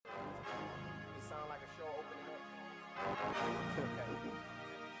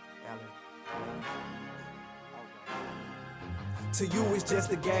To you, it's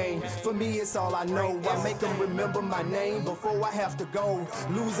just a game. For me, it's all I know. I make them remember my name before I have to go.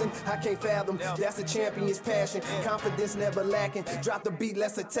 Losing, I can't fathom. That's a champion's passion. Confidence never lacking. Drop the beat,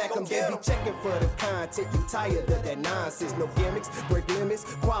 let's attack them. They be checking for the content. You tired of that nonsense. No gimmicks, break limits.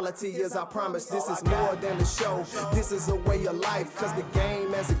 Quality is I promise. This is more than a show. This is a way of life. Cause the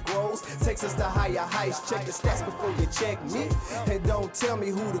game as it grows takes us to higher heights. Check the stats before you check me. And don't tell me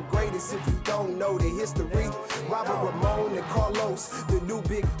who the greatest if you don't know the history. Robert Ramon and Carlos, the new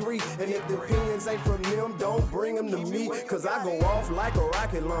big three. And if the opinions ain't from them, don't bring them to me. Cause I go off like a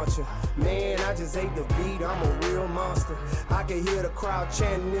rocket launcher. Man, I just ate the beat, I'm a real monster. I can hear the crowd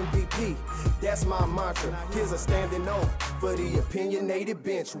chanting MVP. That's my mantra. Here's a standing O for the opinionated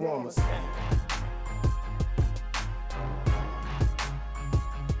bench warmers.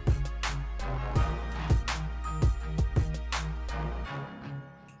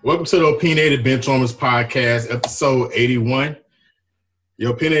 Welcome to the Opinionated Benchwarmers Podcast, episode 81.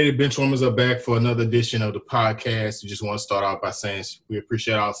 Your Opinionated Benchwarmers are back for another edition of the podcast. We just want to start out by saying we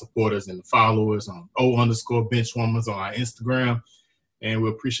appreciate our supporters and the followers on O_Benchwarmers on our Instagram. And we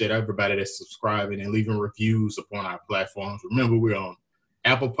appreciate everybody that's subscribing and leaving reviews upon our platforms. Remember, we're on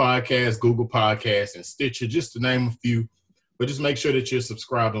Apple Podcasts, Google Podcasts, and Stitcher, just to name a few. But just make sure that you're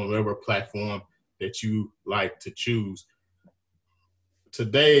subscribed on whatever platform that you like to choose.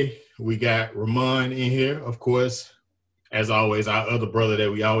 Today, we got Ramon in here, of course. As always, our other brother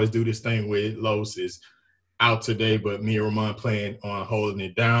that we always do this thing with, Los, is out today, but me and Ramon playing on holding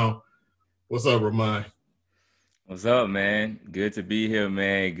it down. What's up, Ramon? What's up, man? Good to be here,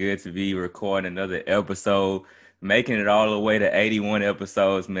 man. Good to be recording another episode, making it all the way to 81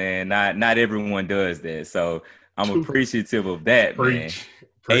 episodes, man. Not everyone does that, so I'm appreciative of that, man.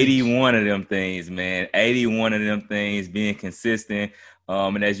 81 of them things, man. 81 of them things, being consistent.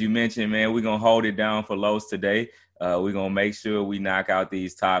 And as you mentioned, man, we're going to hold it down for Los today. We're going to make sure we knock out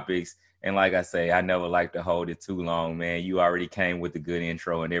these topics. And like I say, I never like to hold it too long, man. You already came with a good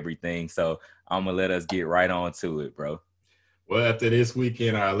intro and everything. So I'm going to let us get right on to it, bro. Well, after this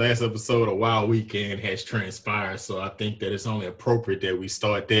weekend, our last episode of Wild Weekend has transpired. So I think that it's only appropriate that we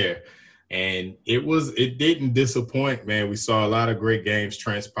start there. And it didn't disappoint, man. We saw a lot of great games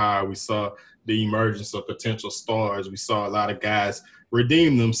transpire. We saw the emergence of potential stars. We saw a lot of guys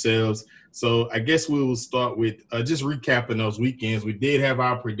redeem themselves. So I guess we will start with just recapping those weekends. We did have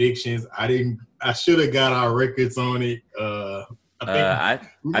our predictions. I should have got our records on it. I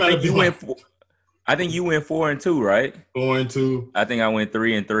think you went 4-2, right? 4-2. I think I went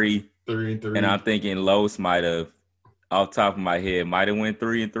 3-3. 3-3. And I'm thinking Los might have, off the top of my head, might have went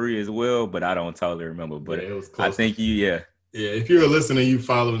 3-3 as well, but I don't totally remember. But it was close. I think Yeah, if you're a listener, you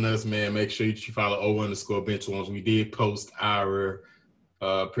following us, man, make sure you follow O_Benchwarmers. We did post our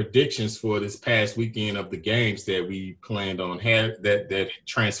predictions for this past weekend of the games that we planned on that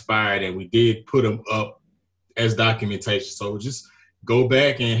transpired, and we did put them up as documentation. So just go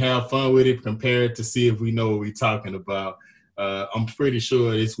back and have fun with it, compare it to see if we know what we're talking about. I'm pretty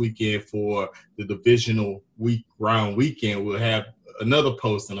sure this weekend for the divisional round weekend, we'll have another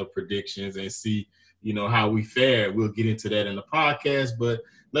posting of predictions and see, how we fare. We'll get into that in the podcast, but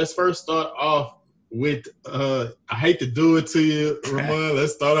let's first start off with, I hate to do it to you, Ramon.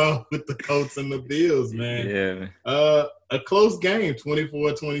 Let's start off with the Colts and the Bills, man. Yeah. A close game,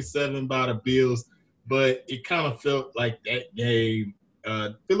 24-27 by the Bills, but it kind of felt like that game,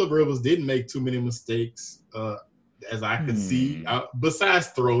 Phillip Rivers didn't make too many mistakes, as I could see. Besides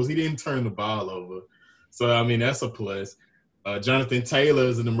throws, he didn't turn the ball over. So, I mean, that's a plus. Jonathan Taylor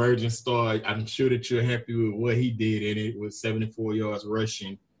is an emerging star. I'm sure that you're happy with what he did in it with 74 yards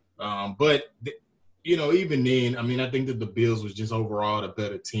rushing. But even then, I mean, I think that the Bills was just overall the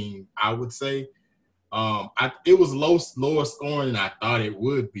better team, I would say. It was lower scoring than I thought it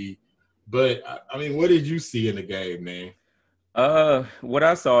would be. But, I mean, what did you see in the game, man? What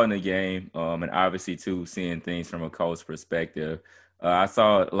I saw in the game, and obviously, too, seeing things from a coach perspective, I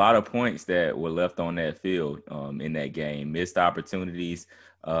saw a lot of points that were left on that field in that game. Missed opportunities.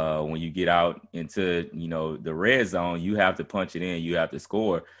 When you get out into, the red zone, you have to punch it in. You have to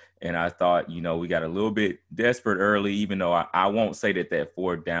score. And I thought, we got a little bit desperate early, even though I won't say that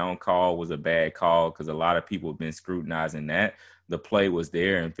fourth down call was a bad call because a lot of people have been scrutinizing that. The play was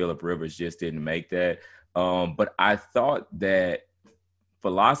there, and Phillip Rivers just didn't make that. But I thought that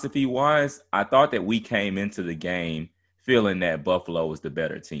philosophy-wise, I thought that we came into the game feeling that Buffalo was the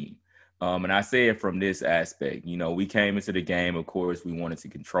better team. And I say it from this aspect. We came into the game, of course, we wanted to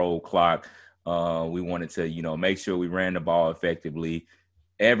control clock. We wanted to, make sure we ran the ball effectively.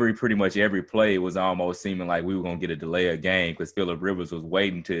 pretty much every play was almost seeming like we were going to get a delay of game because Phillip Rivers was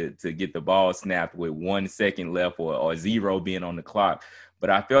waiting to get the ball snapped with 1 second left or 0 being on the clock. But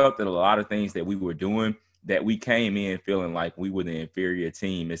I felt that a lot of things that we were doing, that we came in feeling like we were the inferior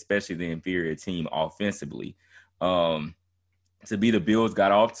team, especially the inferior team offensively. To be the Bills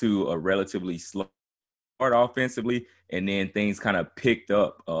got off to a relatively slow start offensively, and then things kind of picked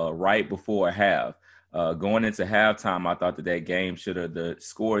up right before half. Going into halftime, I thought that game the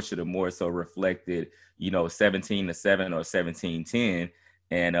score should have more so reflected, 17-7 or 17-10.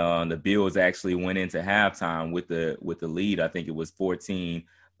 And the Bills actually went into halftime with the lead. I think it was 14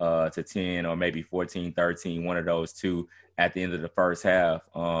 to 10 or maybe 14-13, one of those two at the end of the first half.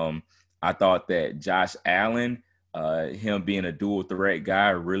 I thought that Josh Allen, him being a dual threat guy,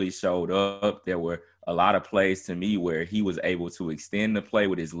 really showed up. There were a lot of plays to me where he was able to extend the play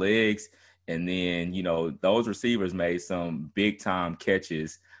with his legs. And then, those receivers made some big time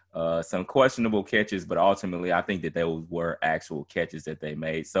catches, some questionable catches, but ultimately I think that those were actual catches that they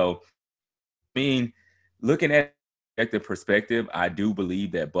made. So, I mean, looking at the perspective, I do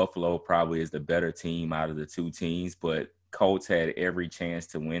believe that Buffalo probably is the better team out of the two teams, but Colts had every chance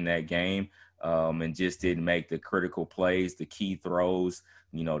to win that game. And just didn't make the critical plays, the key throws,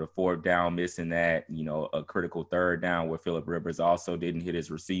 the fourth down missing that, a critical third down where Phillip Rivers also didn't hit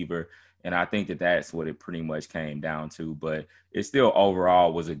his receiver. And I think that that's what it pretty much came down to. But it still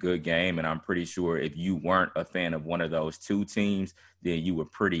overall was a good game. And I'm pretty sure if you weren't a fan of one of those two teams, then you were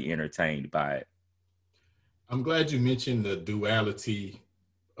pretty entertained by it. I'm glad you mentioned the duality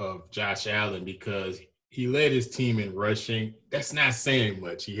of Josh Allen because he led his team in rushing. That's not saying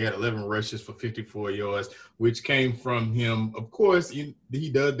much. He had 11 rushes for 54 yards, which came from him. Of course, they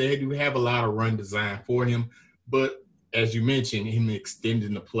do have a lot of run design for him. But as you mentioned, him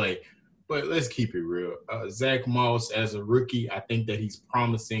extending the play. But let's keep it real. Zach Moss, as a rookie, I think that he's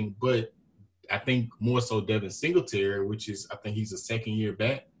promising. But I think more so Devin Singletary, I think he's a second year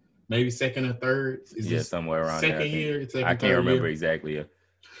back, maybe second or third. Somewhere around second there. Year. I can't remember exactly.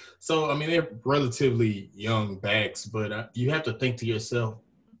 So, I mean, they're relatively young backs, but you have to think to yourself,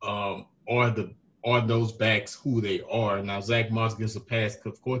 are those backs who they are? Now, Zach Moss gets a pass,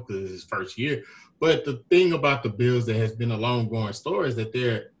 of course, because it's his first year. But the thing about the Bills that has been a long-going story is that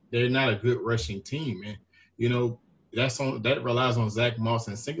they're not a good rushing team. And, that relies on Zach Moss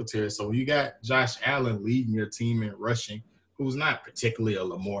and Singletary. So you got Josh Allen leading your team in rushing, who's not particularly a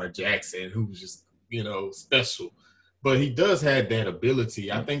Lamar Jackson, who's just, special. But he does have that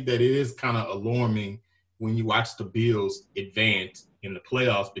ability. I think that it is kind of alarming when you watch the Bills advance in the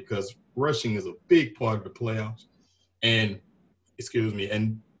playoffs because rushing is a big part of the playoffs. And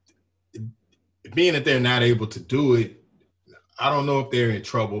being that they're not able to do it, I don't know if they're in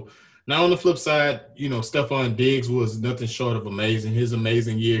trouble. Now, on the flip side, Stephon Diggs was nothing short of amazing. His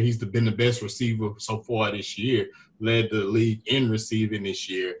amazing year, he's been the best receiver so far this year, led the league in receiving this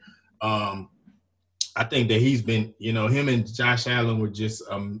year. I think that he's been, him and Josh Allen were just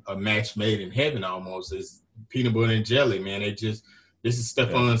a match made in heaven almost. It's peanut butter and jelly, man. This is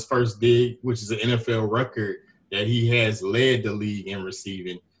Stephon's first dig, which is an NFL record that he has led the league in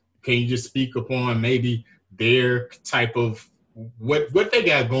receiving. Can you just speak upon maybe their type of what they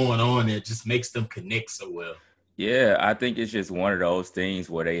got going on that just makes them connect so well? Yeah, I think it's just one of those things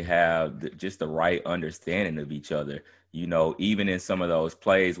where they have just the right understanding of each other. Even in some of those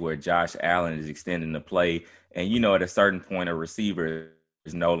plays where Josh Allen is extending the play and, at a certain point, a receiver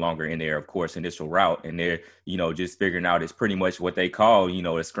is no longer in their, of course, initial route. And they're, just figuring out it's pretty much what they call,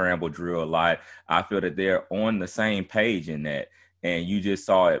 a scramble drill a lot. I feel that they're on the same page in that. And you just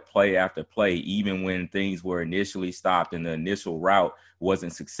saw it play after play, even when things were initially stopped and the initial route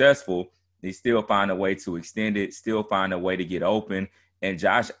wasn't successful, they still find a way to extend it, still find a way to get open. And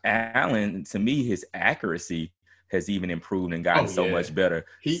Josh Allen, to me, his accuracy has even improved and gotten so much better.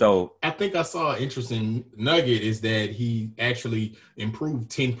 I think I saw an interesting nugget is that he actually improved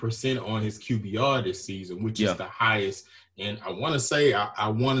 10% on his QBR this season, which is the highest. And I want to say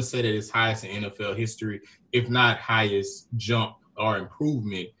that it's highest in NFL history, if not highest jump or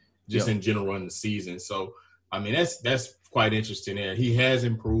improvement just in general in the season. So, I mean, that's quite interesting there. He has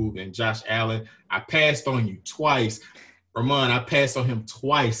improved. And Josh Allen, I passed on you twice. Ramon, I passed on him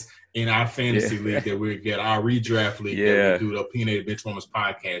twice in our fantasy league that we get, our redraft league that we do, the Opinionated Benchwarmers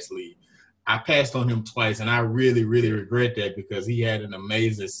Podcast League. I passed on him twice, and I really, really regret that because he had an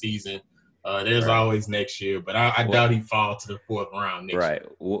amazing season. There's always next year, but I doubt he fall to the fourth round next year.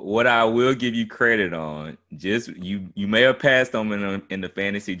 What I will give you credit on, just you may have passed on him in the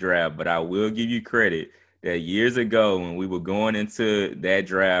fantasy draft, but I will give you credit that years ago when we were going into that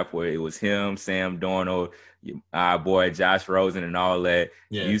draft where it was him, Sam Darnold, our boy Josh Rosen and all that.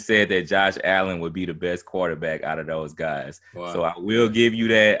 Yeah. You said that Josh Allen would be the best quarterback out of those guys. Wow. So I will give you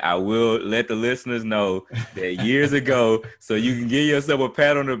that. I will let the listeners know that years ago, so you can give yourself a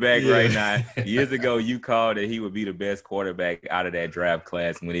pat on the back right now. Years ago, you called that he would be the best quarterback out of that draft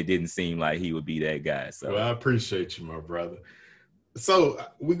class when it didn't seem like he would be that guy. So well, I appreciate you, my brother. So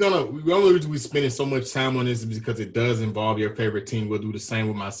we're spending so much time on this because it does involve your favorite team. We'll do the same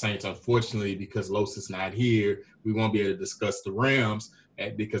with my Saints. Unfortunately, because Los is not here, we won't be able to discuss the Rams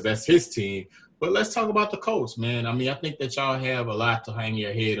because that's his team. But let's talk about the Colts, man. I mean, I think that y'all have a lot to hang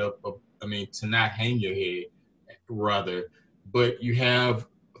your head up. To not hang your head, rather. But you have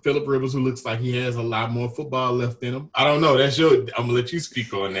Phillip Rivers, who looks like he has a lot more football left in him. I don't know. I'm gonna let you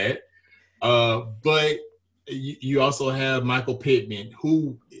speak on that. But you also have Michael Pittman,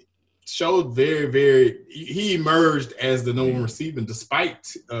 who showed he emerged as the number one receiver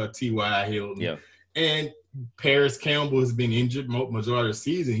despite T.Y. Hilton. Yeah. And Paris Campbell has been injured majority of the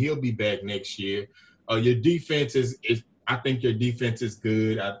season. He'll be back next year. Your defense I think your defense is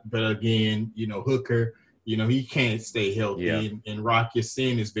good. But again, Hooker, he can't stay healthy. Yeah. And Rock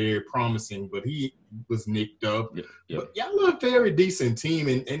Ya-Sin is very promising, but he was nicked up. Yep. But y'all are a very decent team.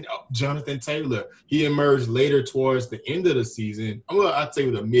 And Jonathan Taylor, he emerged later towards the end of the season. Well, I'd say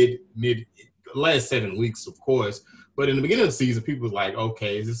with the mid last 7 weeks, of course. But in the beginning of the season, people was like,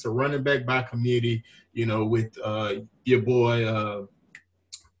 okay, is this a running back by committee, with your boy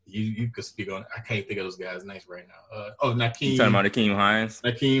you could speak on. I can't think of those guys' names right now. Nyheim. You talking about Nyheim Hines?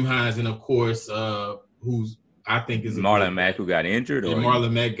 Nyheim Hines, and of course, who's I think is Marlon Mack, who got injured. Yeah,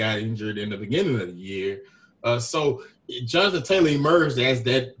 Marlon Mack got injured in the beginning of the year. So Jonathan Taylor emerged as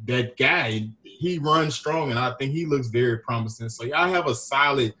that guy. He runs strong, and I think he looks very promising. So y'all have a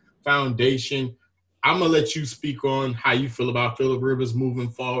solid foundation. I'm gonna let you speak on how you feel about Phillip Rivers moving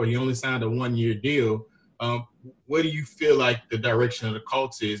forward. He only signed a 1-year deal. What do you feel like the direction of the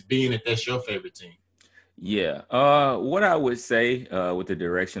Colts is, being that that's your favorite team? Yeah. What I would say with the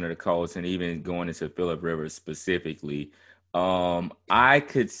direction of the Colts, and even going into Phillip Rivers specifically, I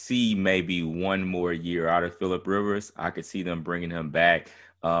could see maybe one more year out of Phillip Rivers. I could see them bringing him back,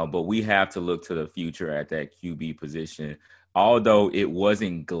 but we have to look to the future at that QB position. Although it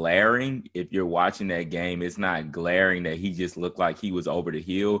wasn't glaring, if you're watching that game, it's not glaring that he just looked like he was over the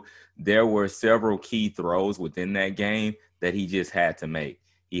hill. There were several key throws within that game that he just had to make.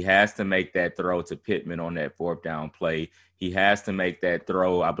 He has to make that throw to Pittman on that 4th down play. He has to make that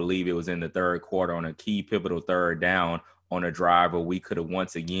throw, I believe it was in the 3rd quarter, on a key pivotal 3rd down on a drive where we could have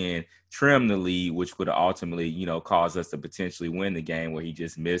once again trimmed the lead, which would have ultimately, cause us to potentially win the game, where he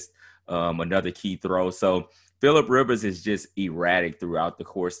just missed another key throw. So Phillip Rivers is just erratic throughout the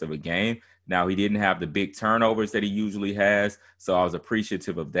course of a game. Now, he didn't have the big turnovers that he usually has, so I was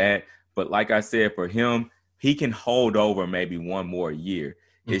appreciative of that. But like I said, for him, he can hold over maybe one more year.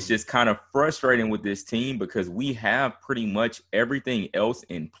 It's just kind of frustrating with this team because we have pretty much everything else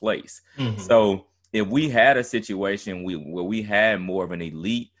in place. So if we had a situation where we had more of an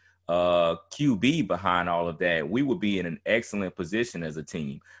elite QB behind all of that, we would be in an excellent position as a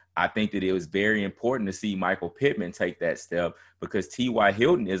team. I think that it was very important to see Michael Pittman take that step because T.Y.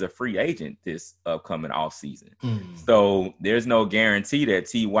 Hilton is a free agent this upcoming offseason. So there's no guarantee that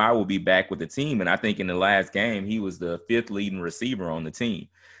T.Y. will be back with the team. And I think in the last game, he was the 5th leading receiver on the team.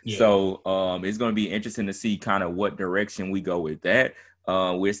 Yeah. So it's going to be interesting to see kind of what direction we go with that.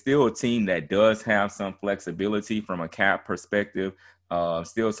 We're still a team that does have some flexibility from a cap perspective,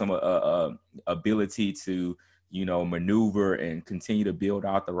 still some ability to maneuver and continue to build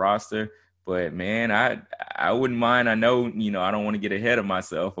out the roster. But man, I wouldn't mind. I know, I don't want to get ahead of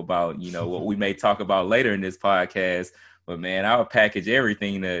myself about, what we may talk about later in this podcast, but man, I would package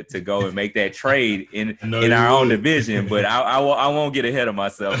everything to go and make that trade in our own division. But I won't get ahead of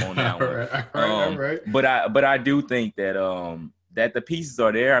myself on that one. All right. But I do think that, that the pieces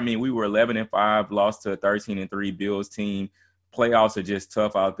are there. I mean, we were 11-5, lost to a 13-3 Bills team. Playoffs are just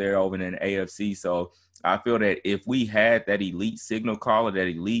tough out there over in the AFC. So I feel that if we had that elite signal caller, that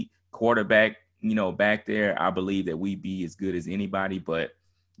elite quarterback, back there, I believe that we'd be as good as anybody. But,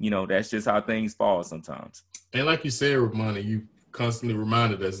 that's just how things fall sometimes. And like you said, Ramona, you constantly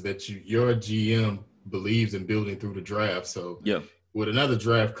reminded us that your GM believes in building through the draft. So yeah, with another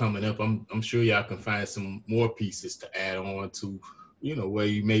draft coming up, I'm sure y'all can find some more pieces to add on to, where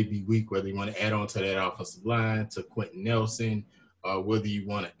you may be weak, whether you want to add on to that offensive line, to Quentin Nelson, whether you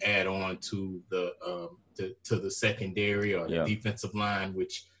want to add on to the secondary or the defensive line,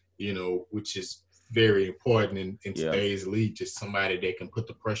 which is very important in today's league, just somebody that can put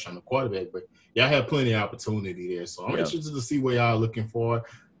the pressure on the quarterback. But y'all have plenty of opportunity there. So I'm interested to see what y'all are looking for.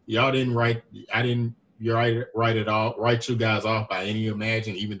 I didn't you write you guys off by any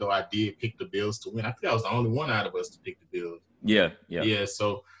imagine, even though I did pick the Bills to win. I think I was the only one out of us to pick the Bills. Yeah.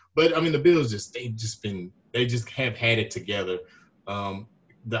 So, but I mean, the Bills they just have had it together.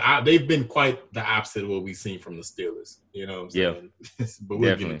 They've been quite the opposite of what we've seen from the Steelers. You know what I'm saying? But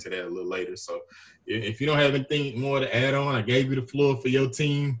we'll get into that a little later. So if you don't have anything more to add on, I gave you the floor for your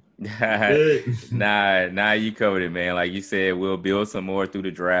team. Nah, you covered it, man. Like you said, we'll build some more through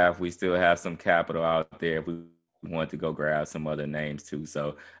the draft. We still have some capital out there if we want to go grab some other names too.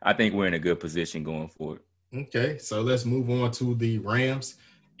 So I think we're in a good position going forward. Okay, so let's move on to the Rams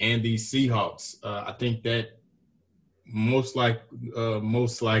and the Seahawks. I think that most like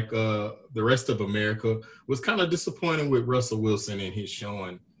the rest of America was kind of disappointed with Russell Wilson and his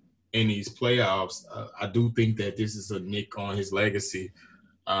showing in these playoffs. I do think that this is a nick on his legacy.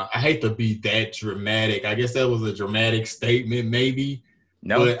 I hate to be that dramatic. I guess that was a dramatic statement, maybe.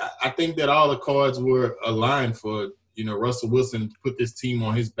 No, but I think that all the cards were aligned for Russell Wilson to put this team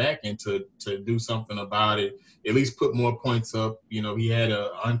on his back and to do something about it. At least put more points up. He had an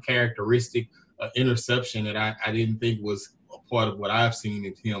uncharacteristic interception that I didn't think was a part of what I've seen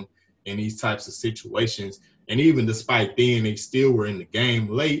in him in these types of situations. And even despite then, they still were in the game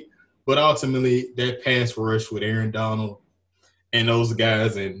late. But ultimately, that pass rush with Aaron Donald and those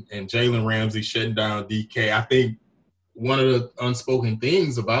guys and Jalen Ramsey shutting down DK, I think one of the unspoken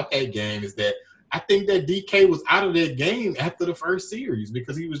things about that game is that I think that DK was out of that game after the first series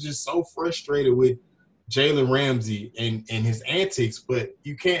because he was just so frustrated with Jalen Ramsey and his antics, but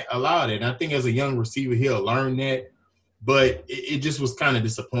you can't allow that. And I think as a young receiver, he'll learn that. But it just was kind of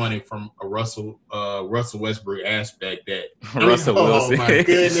disappointing from a Russell Westbrook aspect that Russell Wilson. Oh my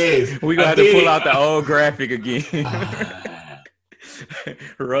goodness, we're gonna have to pull out the old graphic again.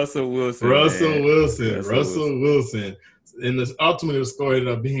 Russell Wilson. And the ultimate score ended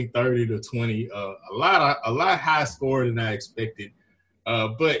up being 30-20. A lot high score than I expected.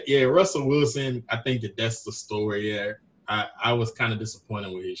 But yeah, Russell Wilson, I think that's the story there. I was kind of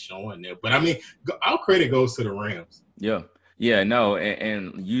disappointed with his showing there. But I mean, all credit goes to the Rams. Yeah, no,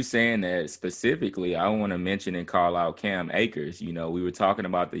 and you saying that specifically, I want to mention and call out Cam Akers. We were talking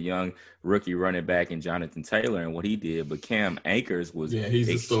about the young rookie running back in Jonathan Taylor and what he did, but Cam Akers was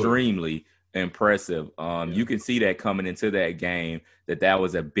extremely impressive. You can see that coming into that game, that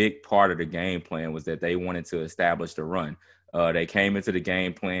was a big part of the game plan, was that they wanted to establish the run. They came into the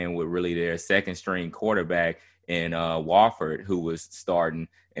game plan with really their second string quarterback in Wofford, who was starting,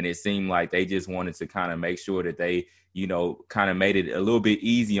 and it seemed like they just wanted to kind of make sure that they kind of made it a little bit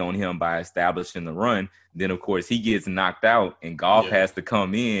easy on him by establishing the run. Then, of course, he gets knocked out and Goff has to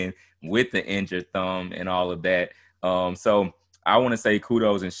come in with the injured thumb and all of that. So I want to say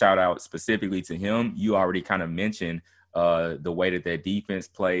kudos and shout out specifically to him. You already kind of mentioned the way that their defense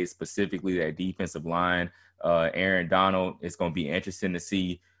plays, specifically that defensive line. Aaron Donald, it's going to be interesting to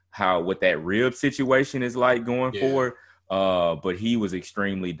see what that rib situation is like going forward. But he was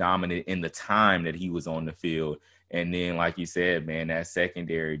extremely dominant in the time that he was on the field. And then, like you said, man, that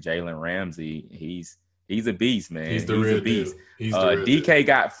secondary, Jalen Ramsey, he's a beast, man. He's the real beast. DK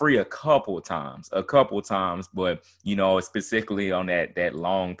got free a couple times, but specifically on that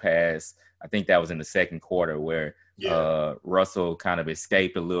long pass, I think that was in the second quarter where Russell kind of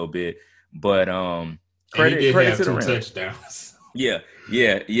escaped a little bit. But credit to the Rams. Touchdowns. Yeah,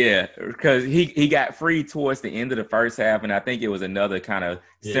 because he got free towards the end of the first half, and I think it was another kind of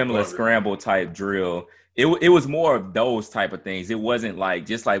similar scramble type drill. It was more of those type of things. It wasn't like,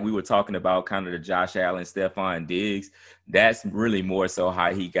 just like we were talking about kind of the Josh Allen, Stephon Diggs. That's really more so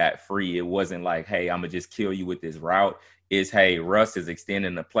how he got free. It wasn't like, hey, I'm going to just kill you with this route. It's, hey, Russ is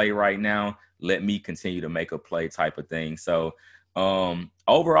extending the play right now. Let me continue to make a play type of thing. So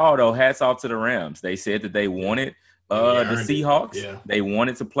overall, though, hats off to the Rams. They said that they wanted the Seahawks. They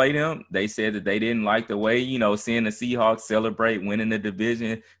wanted to play them. They said that they didn't like the way, seeing the Seahawks celebrate winning the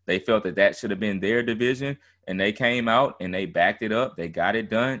division. They felt that should have been their division, and they came out and they backed it up. They got it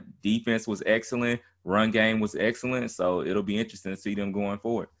done. Defense was excellent. Run game was excellent. So it'll be interesting to see them going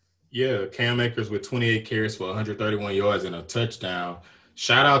forward. Yeah, Cam Akers with 28 carries for 131 yards and a touchdown.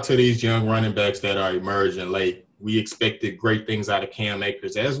 Shout out to these young running backs that are emerging late. We expected great things out of Cam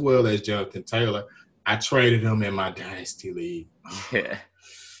Akers as well as Jonathan Taylor. I traded him in my dynasty league. Yeah.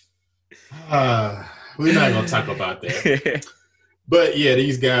 We're not going to talk about that. But, yeah,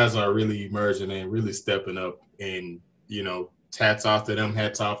 these guys are really emerging and really stepping up. And, hats off to them,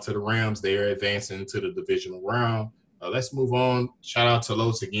 hats off to the Rams. They're advancing to the divisional round. Let's move on. Shout out to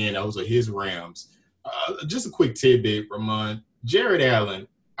Los again. Those are his Rams. Just a quick tidbit, Ramon. Jared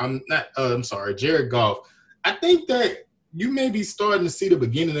Goff. I think that you may be starting to see the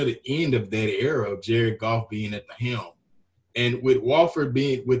beginning of the end of that era of Jared Goff being at the helm. And with Walford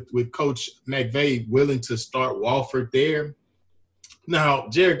being with Coach McVay willing to start Walford there. Now,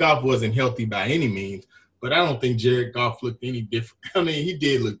 Jared Goff wasn't healthy by any means, but I don't think Jared Goff looked any different. I mean, he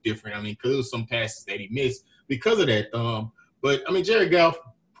did look different. I mean, because there was some passes that he missed because of that thumb. But, I mean, Jared Goff,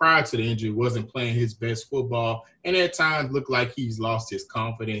 prior to the injury, wasn't playing his best football, and at times looked like he's lost his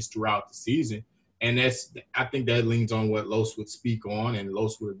confidence throughout the season. And I think that leans on what Los would speak on, and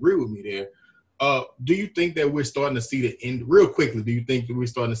Los would agree with me there. Do you think that we're starting to see the end real quickly? Do you think that we're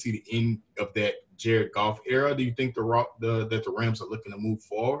starting to see the end of that Jared Goff era? Do you think that the Rams are looking to move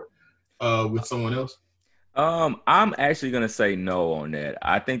forward with someone else? I'm actually going to say no on that.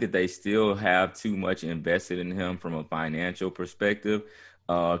 I think that they still have too much invested in him from a financial perspective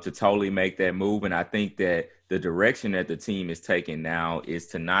to totally make that move. And I think that the direction that the team is taking now is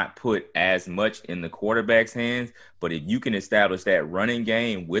to not put as much in the quarterback's hands. But if you can establish that running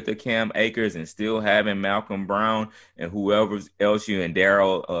game with a Cam Akers and still having Malcolm Brown and whoever else you and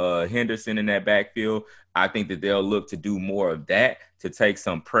Darrell Henderson in that backfield, I think that they'll look to do more of that to take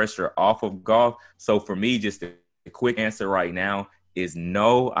some pressure off of Goff. So for me, just a quick answer right now is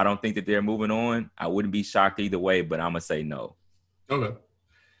no. I don't think that they're moving on. I wouldn't be shocked either way, but I'm going to say no. Okay.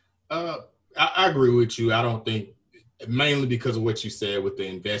 I agree with you. I don't think, mainly because of what you said with the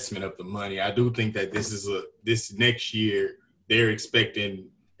investment of the money, I do think that this next year, they're expecting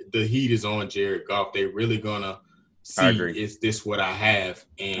the heat is on Jared Goff. They're really going to see, is this what I have?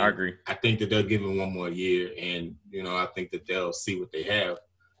 And I agree. I think that they'll give him one more year. And, I think that they'll see what they have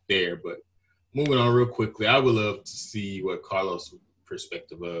there. But moving on real quickly, I would love to see what Carlos'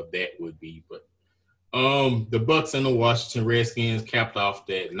 perspective of that would be. But the Bucs and the Washington Redskins capped off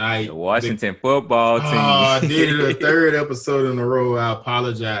that night. The Washington football team. I did it a third episode in a row. I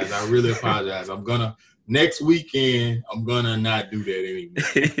apologize. I really apologize. Next weekend, I'm going to not do that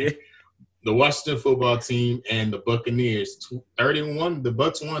anymore. The Washington football team and the Buccaneers, 31. The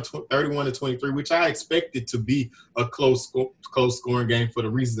Bucs won 31-23, which I expected to be a close scoring game for the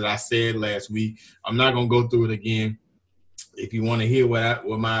reasons that I said last week. I'm not going to go through it again. If you want to hear what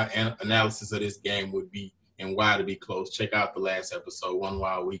my analysis of this game would be and why to be close, check out the last episode, One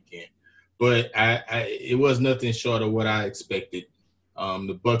Wild Weekend. But it was nothing short of what I expected.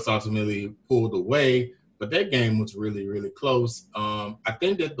 The Bucs ultimately pulled away, but that game was really, really close. I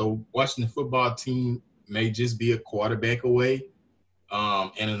think that the Washington football team may just be a quarterback away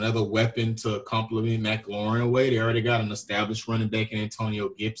and another weapon to complement McLaurin away. They already got an established running back in Antonio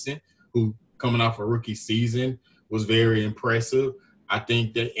Gibson, who coming off a rookie season was very impressive. I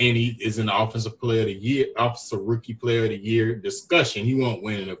think that Andy is an offensive rookie player of the year discussion. He won't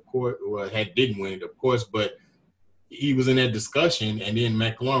win it, of course. Well, didn't win it, of course, but he was in that discussion. And then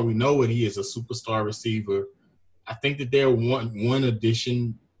McLaurin, we know what he is, a superstar receiver. I think that they're one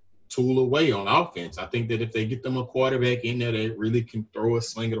addition tool away on offense. I think that if they get them a quarterback in there that really can throw it,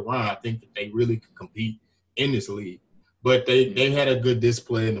 sling it around, I think that they really can compete in this league. But they had a good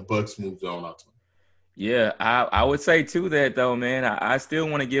display, and the Bucs moved on ultimately. Yeah, I would say too that though, man. I still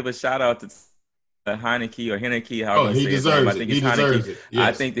want to give a shout out to Heineke. How he deserves it. I think it's Heineke. Yes.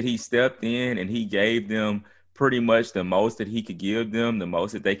 I think that he stepped in and he gave them pretty much the most that he could give them, the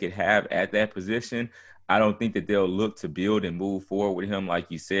most that they could have at that position. I don't think that they'll look to build and move forward with him, like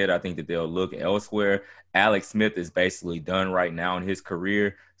you said. I think that they'll look elsewhere. Alex Smith is basically done right now in his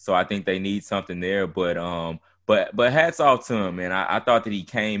career, so I think they need something there. But hats off to him, man. I thought that he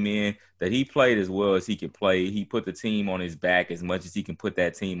came in, that he played as well as he could play. He put the team on his back as much as he can put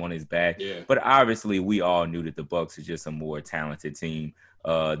that team on his back. Yeah. But obviously, we all knew that the Bucs is just a more talented team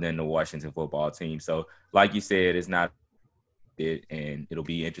than the Washington football team. So, like you said, it's not it, and it'll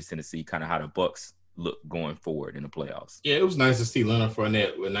be interesting to see kind of how the Bucs look going forward in the playoffs. Yeah, it was nice to see Leonard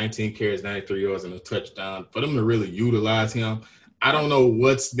Fournette with 19 carries, 93 yards, and a touchdown. For them to really utilize him, I don't know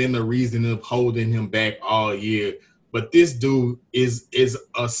what's been the reason of holding him back all year, but this dude is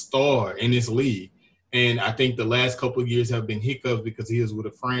a star in this league. And I think the last couple of years have been hiccups because he is with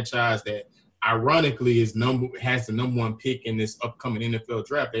a franchise that ironically has the number one pick in this upcoming NFL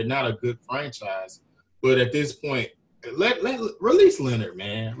draft. They're not a good franchise. But at this point, release Leonard,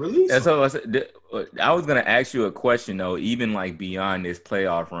 man. Release him. So I was going to ask you a question, though, even like beyond this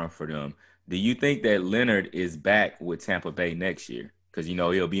playoff run for them. Do you think that Leonard is back with Tampa Bay next year? Because,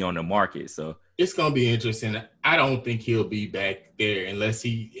 he'll be on the market. So it's going to be interesting. I don't think he'll be back there unless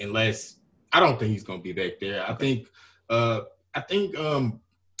I don't think he's going to be back there. I think the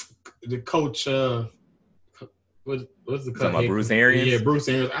coach what's the coach? Bruce Arians? Yeah, Bruce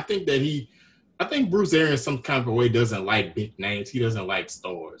Arians. I think that I think Bruce Arians, some kind of way, doesn't like big names. He doesn't like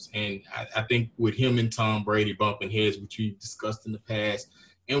stars. And I think with him and Tom Brady bumping heads, which we discussed in the past,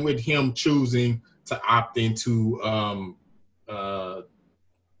 and with him choosing to opt into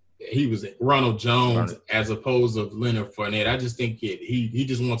he was Ronald Jones as opposed to Leonard Fournette. I just think he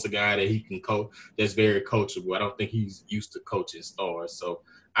just wants a guy that he can coach that's very coachable. I don't think he's used to coaching stars. So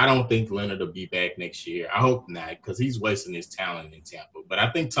I don't think Leonard will be back next year. I hope not, because he's wasting his talent in Tampa. But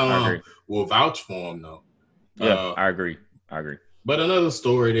I think Tom will vouch for him, though. Yeah, I agree. But another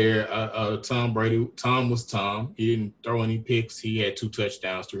story there, Tom Brady, Tom was Tom. He didn't throw any picks. He had 2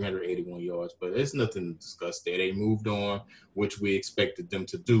 touchdowns, 381 yards. But there's nothing to discuss there. They moved on, which we expected them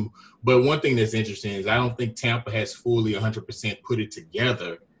to do. But one thing that's interesting is I don't think Tampa has fully 100% put it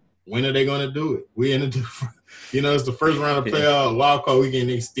together. When are they going to do it? We're in it's the first round of playoff wild card weekend.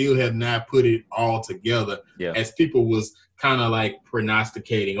 They still have not put it all together. Yeah. As people was kind of like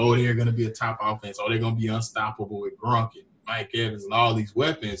prognosticating, they're going to be a top offense. They're going to be unstoppable with Gronk and Mike Evans and all these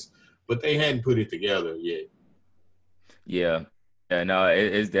weapons, but they hadn't put it together yet. Yeah, no,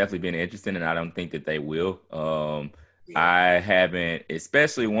 it's definitely been interesting, and I don't think that they will. I haven't,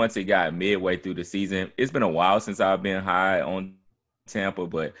 especially once it got midway through the season. It's been a while since I've been high on Tampa,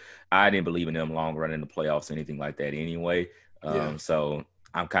 but I didn't believe in them long run in the playoffs or anything like that anyway. So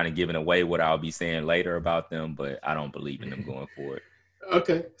I'm kind of giving away what I'll be saying later about them, but I don't believe in them going forward.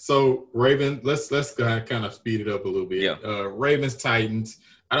 Okay, so Ravens, let's kind of speed it up a little bit. Yeah. Ravens, Titans,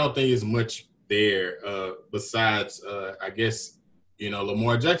 I don't think there's much there besides, I guess,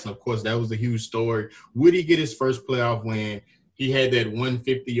 Lamar Jackson. Of course, that was a huge story. Would he get his first playoff win? He had that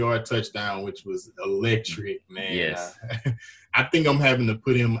 150-yard touchdown, which was electric, man. Yes. I think I'm having to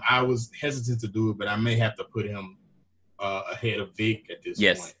put him – I was hesitant to do it, but I may have to put him ahead of Vic at this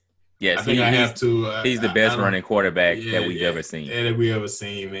point. Yes, I think I have to. He's the best running quarterback that we've ever seen. That we ever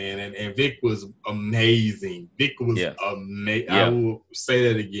seen, man. And Vic was amazing. Vic was amazing. Yeah. I will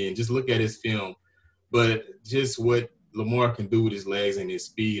say that again. Just look at his film. But just what Lamar can do with his legs and his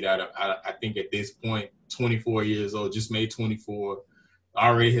speed, I think at this point, 24 years old, just made 24,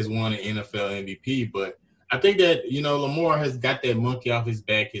 already has won an NFL MVP. But I think that, Lamar has got that monkey off his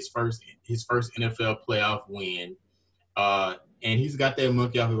back, his first NFL playoff win. And he's got that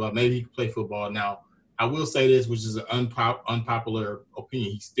monkey off his back. Maybe he can play football. Now, I will say this, which is an unpopular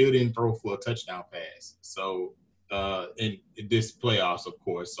opinion. He still didn't throw for a touchdown pass. So, in this playoffs, of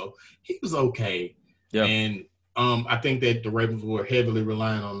course. So, he was okay. Yeah. And I think that the Ravens were heavily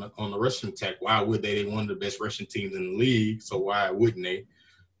relying on the rushing attack. Why would they? They're one of the best rushing teams in the league. So, why wouldn't they?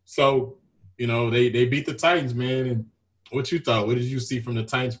 So, they beat the Titans, man. And what you thought? What did you see from the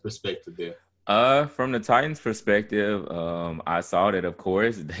Titans' perspective there? From the Titans' perspective, I saw that, of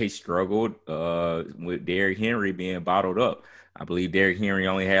course, they struggled with Derrick Henry being bottled up. I believe Derrick Henry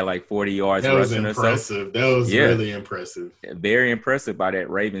only had like 40 yards rushing or so. That was impressive. That was really impressive. Very impressive by that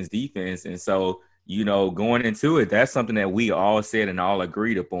Ravens defense. And so, going into it, that's something that we all said and all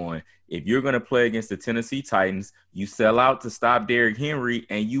agreed upon. If you're going to play against the Tennessee Titans, you sell out to stop Derrick Henry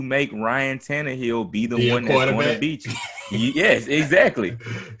and you make Ryan Tannehill be the one that's going to beat you. Yes, exactly.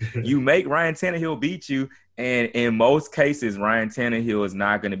 You make Ryan Tannehill beat you, and in most cases, Ryan Tannehill is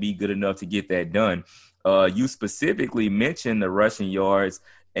not going to be good enough to get that done. You specifically mentioned the rushing yards,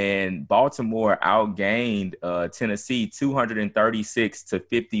 and Baltimore outgained Tennessee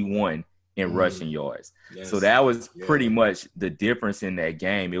 236-51 in rushing yards. Yes. So that was pretty much the difference in that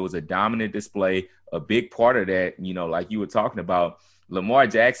game. It was a dominant display. A big part of that, like you were talking about, Lamar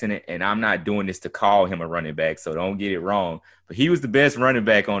Jackson, and I'm not doing this to call him a running back, so don't get it wrong, but he was the best running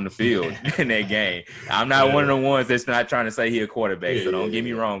back on the field in that game. I'm not one of the ones that's not trying to say he a quarterback, so don't get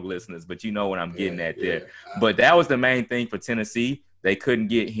me wrong, listeners, but you know what I'm getting at there. But that was the main thing for Tennessee. They couldn't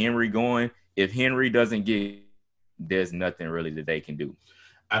get Henry going. If Henry doesn't get, there's nothing really that they can do.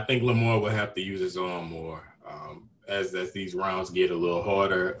 I think Lamar will have to use his arm more as these rounds get a little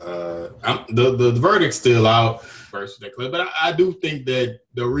harder. The verdict's still out versus that clip, but I do think that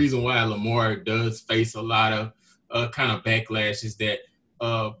the reason why Lamar does face a lot of kind of backlash is that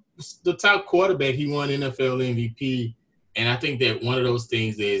the top quarterback, he won NFL MVP, and I think that one of those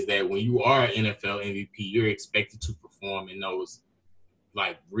things is that when you are an NFL MVP, you're expected to perform in those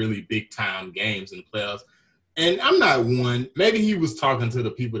like really big time games in the playoffs. And I'm not one. Maybe he was talking to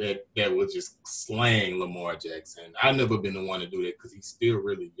the people that were just slaying Lamar Jackson. I've never been the one to do that because he's still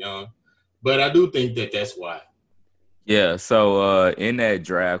really young. But I do think that that's why. Yeah, so in that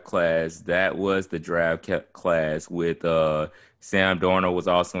draft class, that was the draft class with Sam Darnold was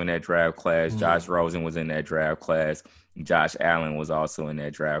also in that draft class. Mm-hmm. Josh Rosen was in that draft class. Josh Allen was also in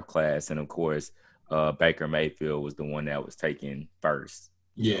that draft class. And, of course, Baker Mayfield was the one that was taken first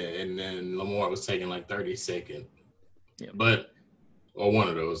Yeah, and then Lamar was taking like 32nd. Yeah. But or one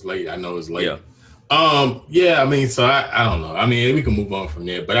of those late. I know it's late. Yeah. Yeah, I mean, so I don't know. I mean, we can move on from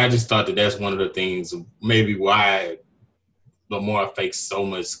there, but I just thought that that's one of the things maybe why Lamar fakes so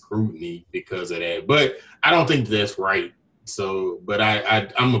much scrutiny because of that. But I don't think that's right. So, but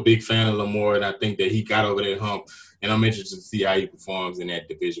I'm a big fan of Lamar, and I think that he got over that hump, and I'm interested to see how he performs in that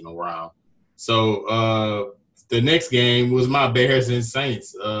divisional round. So the next game was my Bears and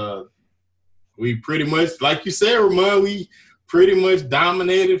Saints. We pretty much, like you said, Ramon, we pretty much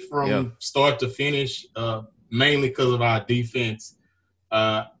dominated from start to finish, mainly because of our defense.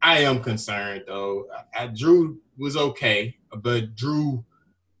 I am concerned, though. Drew was okay, but Drew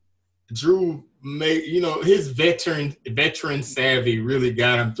made, his veteran savvy really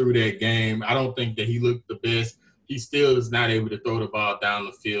got him through that game. I don't think that he looked the best. He still is not able to throw the ball down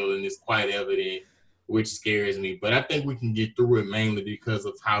the field, and it's quite evident, which scares me. But I think we can get through it mainly because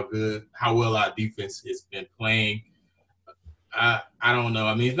of how well our defense has been playing. I don't know.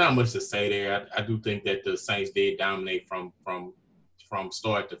 I mean, it's not much to say there. I do think that the Saints did dominate from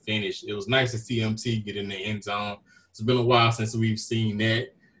start to finish. It was nice to see MT get in the end zone. It's been a while since we've seen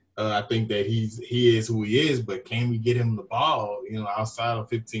that. I think that he is who he is, but can we get him the ball, outside of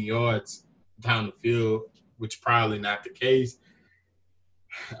 15 yards down the field, which probably not the case.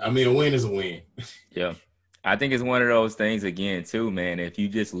 I mean, a win is a win. Yeah. I think it's one of those things, again, too, man. If you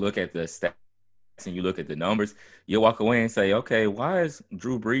just look at the stats and you look at the numbers, you walk away and say, okay, why is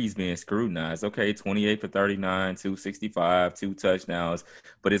Drew Brees being scrutinized? Okay, 28 for 39, 265, 2 touchdowns.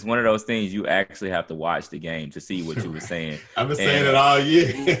 But it's one of those things you actually have to watch the game to see what you were saying. I've been saying it all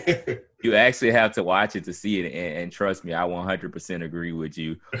year. You actually have to watch it to see it. And trust me, I 100% agree with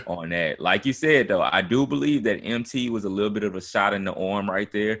you on that. Like you said, though, I do believe that MT was a little bit of a shot in the arm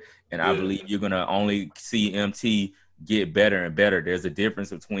right there. And I believe you're going to only see MT get better and better. There's a difference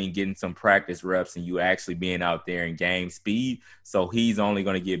between getting some practice reps and you actually being out there in game speed. So he's only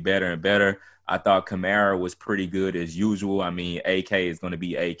going to get better and better. I thought Kamara was pretty good as usual. I mean, AK is going to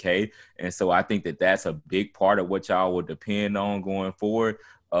be AK. And so I think that that's a big part of what y'all will depend on going forward.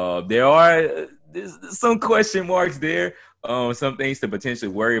 There are some question marks there, some things to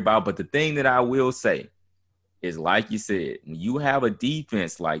potentially worry about. But the thing that I will say is, like you said, when you have a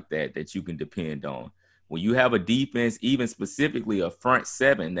defense like that you can depend on, when you have a defense, even specifically a front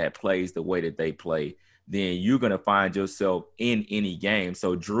seven that plays the way that they play, then you're going to find yourself in any game.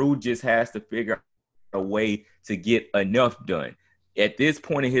 So Drew just has to figure out a way to get enough done. At this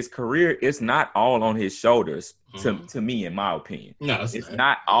point in his career, it's not all on his shoulders, to me, in my opinion. No, it's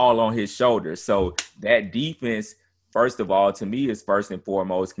not all on his shoulders. So that defense, first of all, to me, is first and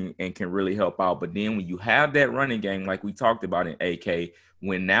foremost and can really help out. But then when you have that running game, like we talked about in AK,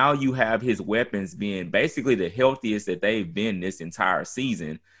 when now you have his weapons being basically the healthiest that they've been this entire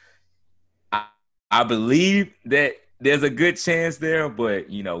season, I believe that there's a good chance there, but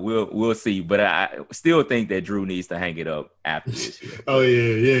we'll see. But I still think that Drew needs to hang it up after this year. Oh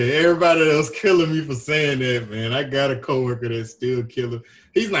yeah. Everybody else killing me for saying that, man. I got a coworker that's still killing.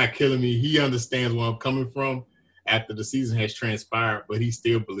 He's not killing me. He understands where I'm coming from after the season has transpired, but he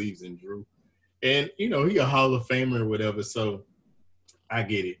still believes in Drew. And he a Hall of Famer or whatever, so I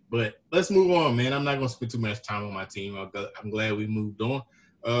get it. But let's move on, man. I'm not gonna spend too much time on my team. I'm glad we moved on.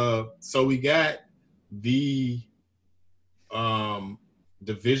 So we got the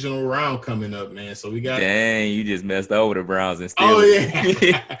divisional round coming up, man. So we got. Dang, you just messed over the Browns and Steelers. Oh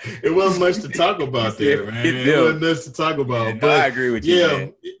yeah, it wasn't much to talk about there, man. It wasn't much to talk about. Yeah, but I agree with you. Yeah,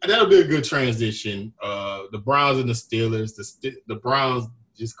 man. That'll be a good transition. The Browns and the Steelers. The Browns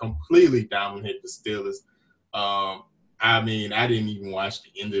just completely dominated the Steelers. I mean, I didn't even watch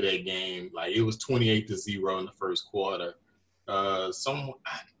the end of that game. Like, it was 28-0 in the first quarter.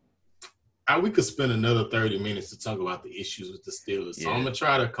 We could spend another 30 minutes to talk about the issues with the Steelers. So I'm going to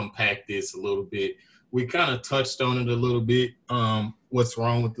try to compact this a little bit. We kind of touched on it a little bit, what's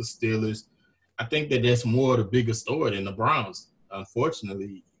wrong with the Steelers. I think that that's more the bigger story than the Browns.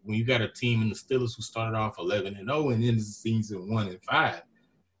 Unfortunately, when you got a team in the Steelers who started off 11-0 and ended the season 1-5,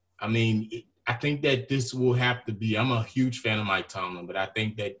 I mean, I think that this will have to be – I'm a huge fan of Mike Tomlin, but I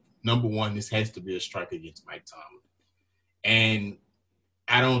think that, number one, this has to be a strike against Mike Tomlin. And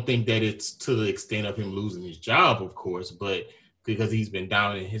I don't think that it's to the extent of him losing his job, of course, but because he's been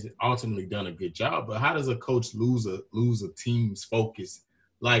down and has ultimately done a good job. But how does a coach lose a team's focus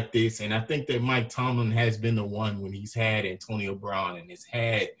like this? And I think that Mike Tomlin has been the one when he's had Antonio Brown and has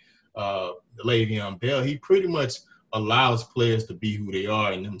had Le'Veon Bell. He pretty much – allows players to be who they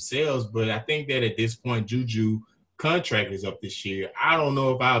are in themselves. But I think that at this point, Juju contract is up this year. I don't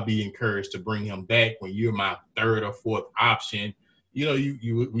know if I'll be encouraged to bring him back when you're my third or fourth option.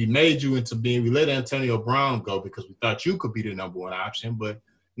 we made you into being. We let Antonio Brown go because we thought you could be the number one option. But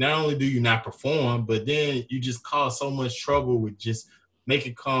not only do you not perform, but then you just cause so much trouble with just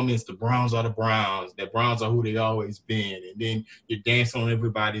making comments. The Browns are the Browns. The Browns are who they always been. And then you're dancing on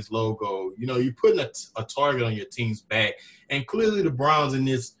everybody's logo. You're putting a target on your team's back. And clearly the Browns in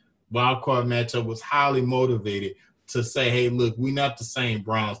this wild card matchup was highly motivated to say, hey, look, we're not the same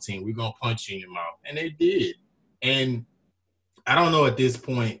Browns team. We're going to punch you in your mouth. And they did. And I don't know at this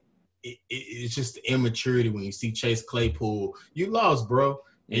point, it's just the immaturity when you see Chase Claypool. You lost, bro.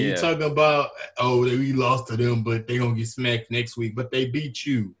 And you're talking about, we lost to them, but they're going to get smacked next week. But they beat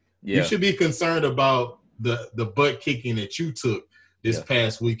you. Yeah. You should be concerned about the butt kicking that you took this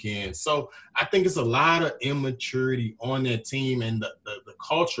past weekend. So I think it's a lot of immaturity on that team, and the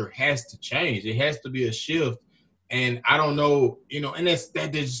culture has to change. It has to be a shift. And I don't know, and that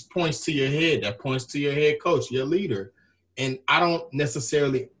just points to your head. That points to your head coach, your leader. And I don't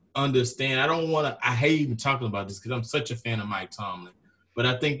necessarily understand. I hate even talking about this because I'm such a fan of Mike Tomlin. But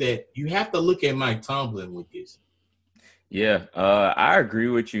I think that you have to look at Mike Tomlin with this. Yeah, I agree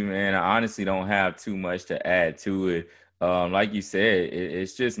with you, man. I honestly don't have too much to add to it. Like you said,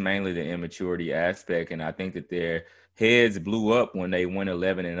 it's just mainly the immaturity aspect. And I think that their heads blew up when they went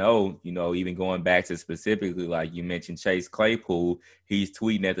 11-0, even going back to specifically, like you mentioned, Chase Claypool. He's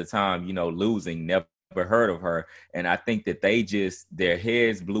tweeting at the time, losing, never heard of her. And I think that their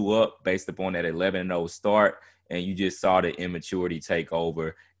heads blew up based upon that 11-0 start. And you just saw the immaturity take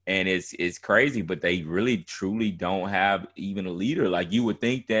over. And it's crazy, but they really, truly don't have even a leader. Like, you would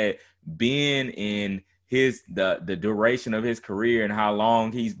think that being in the duration of his career and how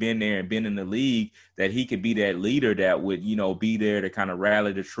long he's been there and been in the league, that he could be that leader that would, be there to kind of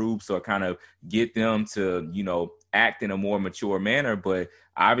rally the troops or kind of get them to, act in a more mature manner. But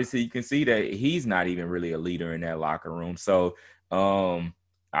obviously you can see that he's not even really a leader in that locker room. So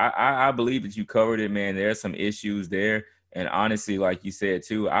I believe that you covered it, man. There are some issues there. And honestly, like you said,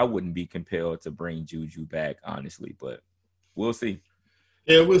 too, I wouldn't be compelled to bring Juju back, honestly, but we'll see.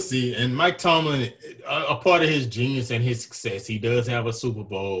 Yeah, we'll see. And Mike Tomlin, a part of his genius and his success, he does have a Super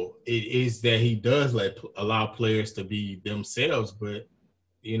Bowl. It is that he does allow players to be themselves. But,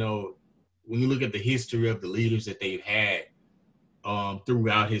 when you look at the history of the leaders that they've had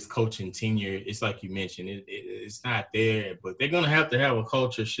throughout his coaching tenure, it's like you mentioned, it's not there. But they're going to have a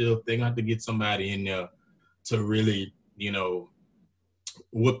culture shift. They're going to have to get somebody in there to really,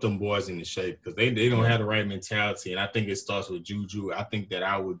 whip them boys into shape, because they don't have the right mentality. And I think it starts with Juju. I think that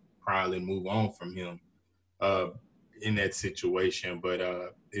I would probably move on from him in that situation. But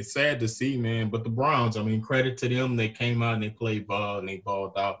it's sad to see, man. But the Browns, credit to them. They came out and they played ball and they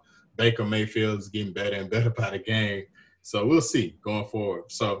balled out. Baker Mayfield is getting better and better by the game. So we'll see going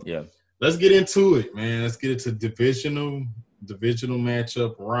forward. So let's get into it, man. Let's get into divisional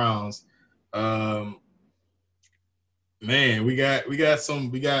matchup rounds. Man, we got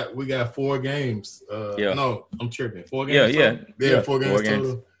 4 games. No, I'm tripping. 4 games. Yeah, 4 games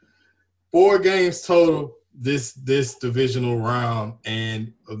total. 4 games total this divisional round,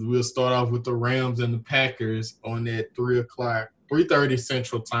 and we'll start off with the Rams and the Packers on that 3:30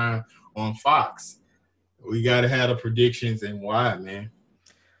 Central Time on Fox. We gotta have the predictions and why, man.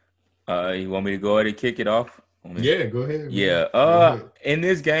 You want me to go ahead and kick it off? Yeah, go ahead. Yeah. Go ahead. In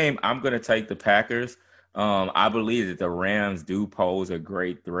this game, I'm gonna take the Packers. I believe that the Rams do pose a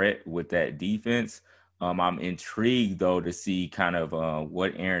great threat with that defense. I'm intrigued, though, to see kind of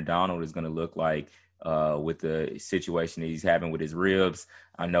what Aaron Donald is going to look like with the situation that he's having with his ribs.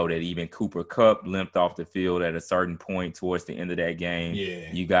 I know that even Cooper Kupp limped off the field at a certain point towards the end of that game.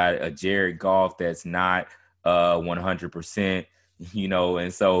 Yeah. You got a Jared Goff that's not 100%,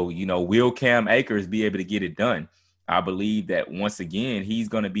 and so, will Cam Akers be able to get it done? I believe that once again, he's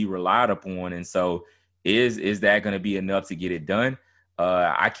going to be relied upon. And so, Is that going to be enough to get it done?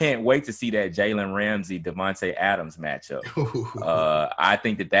 I can't wait to see that Jalen Ramsey, Devontae Adams matchup. I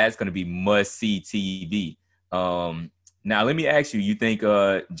think that's going to be must-see TV. Now, let me ask you, you think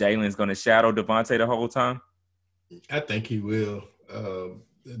Jalen's going to shadow Devontae the whole time? I think he will.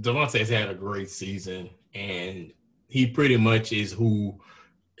 Devontae's had a great season, and he pretty much is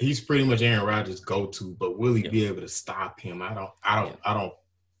he's pretty much Aaron Rodgers' go-to, but will he be able to stop him? I don't.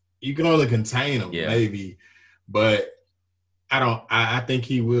 You can only contain him, maybe, but I think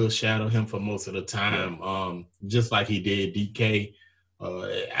he will shadow him for most of the time, just like he did DK.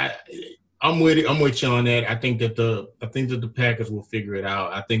 I'm with it. I'm with you on that. I think that the Packers will figure it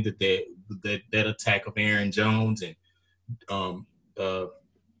out. I think that attack of Aaron Jones and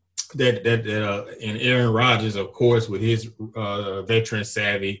and Aaron Rodgers, of course, with his veteran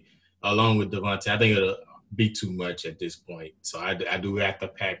savvy, along with Devontae, I think be too much at this point. So I do have the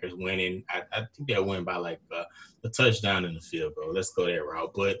Packers winning. I think they'll win by like a touchdown and a field goal. Let's go that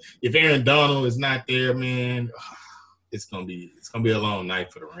route. But if Aaron Donald is not there, man, it's gonna be a long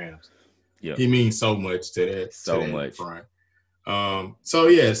night for the Rams. Yeah, he means so much to that. So much. Front.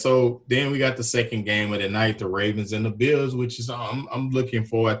 So then we got the second game of the night, the Ravens and the Bills, which is I'm looking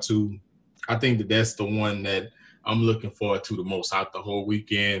forward to. I think that's the one that I'm looking forward to the most out the whole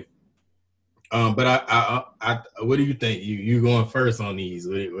weekend. But I what do you think? You going first on these?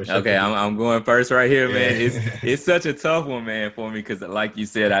 Okay, I'm going first right here, man. It's such a tough one, man, for me because, like you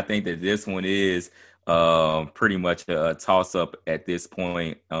said, I think that this one is pretty much a toss up at this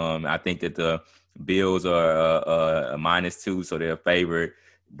point. I think that the Bills are a -2, so they're favored,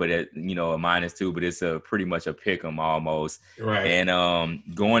 but a -2, but it's pretty much a pick 'em almost. Right. And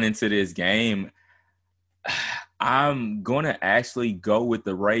going into this game, I'm going to actually go with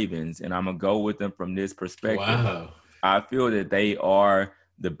the Ravens, and I'm going to go with them from this perspective. Wow. I feel that they are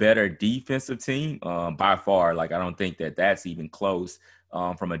the better defensive team by far. Like, I don't think that that's even close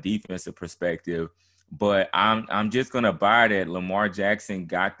from a defensive perspective. But I'm just going to buy that Lamar Jackson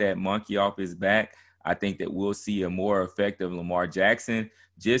got that monkey off his back. I think that we'll see a more effective Lamar Jackson.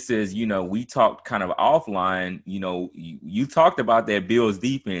 Just as, we talked kind of offline, you talked about that Bills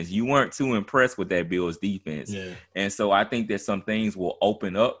defense. You weren't too impressed with that Bills defense. Yeah. And so I think that some things will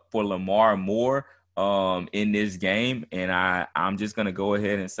open up for Lamar more in this game. And I'm just going to go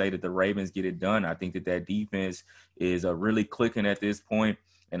ahead and say that the Ravens get it done. I think that defense is really clicking at this point,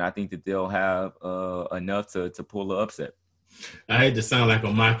 and I think that they'll have enough to pull the upset. I hate to sound like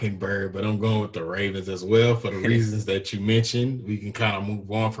a mockingbird, but I'm going with the Ravens as well for the reasons that you mentioned. We can kind of move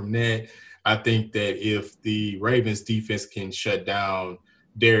on from that. I think that if the Ravens defense can shut down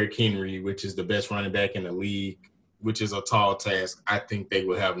Derrick Henry, which is the best running back in the league, which is a tall task, I think they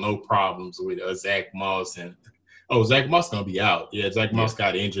will have no problems with Zach Moss. Zach Moss going to be out. Yeah, Zach Moss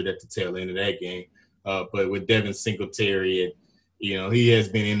got injured at the tail end of that game. But with Devin Singletary, and he has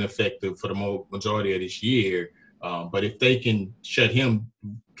been ineffective for the majority of this year. But if they can shut him,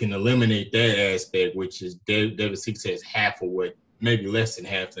 can eliminate that aspect, which is Devin Singletary has half of what, maybe less than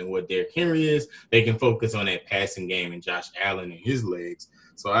half than what Derrick Henry is, they can focus on that passing game and Josh Allen and his legs.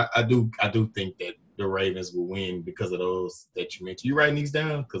 So I do think that the Ravens will win because of those that you mentioned. You writing these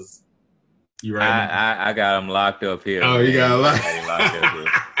down? Because you writing I got them locked up here. Oh, man. You got them locked up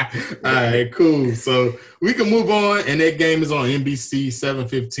here. All right, cool. So we can move on, and that game is on NBC,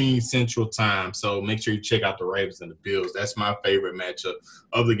 7:15 Central Time. So make sure you check out the Ravens and the Bills. That's my favorite matchup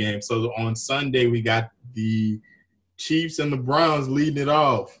of the game. So on Sunday, we got the Chiefs and the Browns leading it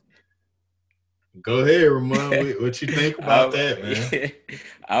off. Go ahead, Ramon. What you think about that, man?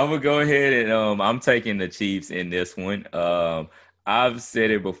 I'm going to go ahead and I'm taking the Chiefs in this one. I've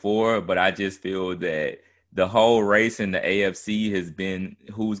said it before, but I just feel that the whole race in the AFC has been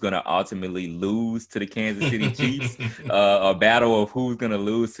who's going to ultimately lose to the Kansas City Chiefs, a battle of who's going to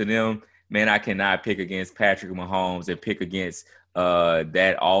lose to them. Man, I cannot pick against Patrick Mahomes and pick against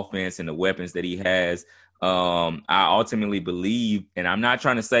that offense and the weapons that he has. I ultimately believe, and I'm not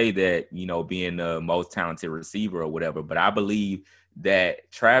trying to say that, being the most talented receiver or whatever, but I believe that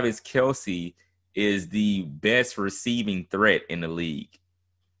Travis Kelce is the best receiving threat in the league.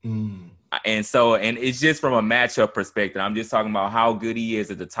 And it's just from a matchup perspective. I'm just talking about how good he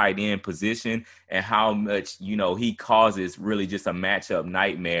is at the tight end position and how much, he causes really just a matchup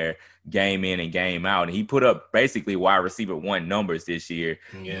nightmare game in and game out. And he put up basically wide receiver 1 numbers this year,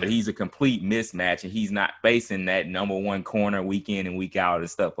 but he's a complete mismatch and he's not facing that number 1 corner week in and week out and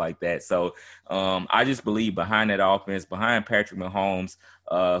stuff like that. So I just believe behind that offense, behind Patrick Mahomes,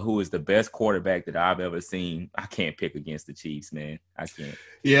 who is the best quarterback that I've ever seen, I can't pick against the Chiefs, man. I can't.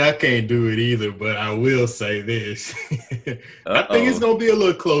 Yeah, I can't do it either, but I will say this. I think it's going to be a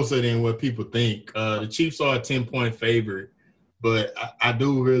little closer than what people think. The Chiefs are a 10-point favorite, but I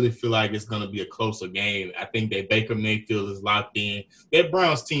do really feel like it's going to be a closer game. I think that Baker Mayfield is locked in. That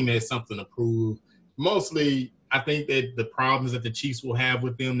Browns team has something to prove. Mostly, I think that the problems that the Chiefs will have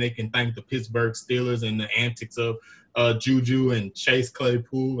with them, they can thank the Pittsburgh Steelers and the antics of Juju and Chase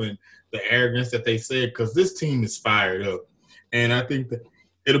Claypool and the arrogance that they said, because this team is fired up. And I think that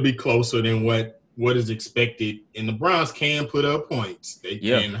it'll be closer than what is expected. And the Browns can put up points. They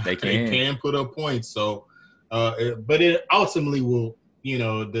can put up points. So, but it ultimately will,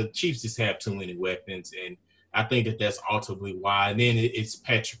 the Chiefs just have too many weapons. And I think that that's ultimately why. And then it's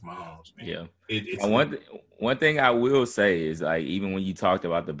Patrick Mahomes, man. Yeah. One thing I will say is, like, even when you talked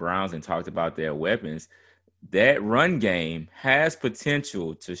about the Browns and talked about their weapons, that run game has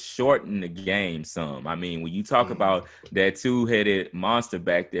potential to shorten the game some. I mean, when you talk about that two-headed monster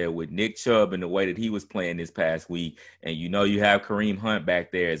back there with Nick Chubb and the way that he was playing this past week, and you have Kareem Hunt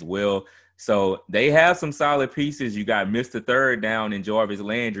back there as well. So they have some solid pieces. You got Mr. Third Down and Jarvis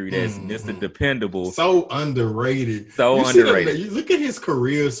Landry that's Mr. Dependable. So underrated. So underrated. You look at his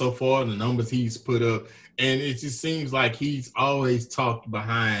career so far and the numbers he's put up, and it just seems like he's always talked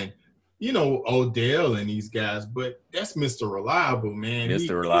behind Odell and these guys, but that's Mr. Reliable, man.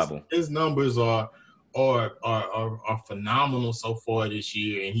 Mr. Reliable. His numbers are phenomenal so far this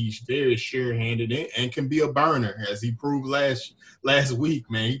year, and he's very sure-handed and can be a burner, as he proved last week,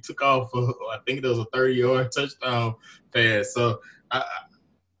 man. He took off I think it was a 30-yard touchdown pass. So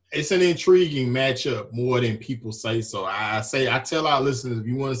it's an intriguing matchup more than people say. So I tell our listeners, if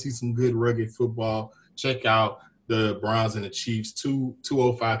you want to see some good rugged football, check out the Browns and the Chiefs,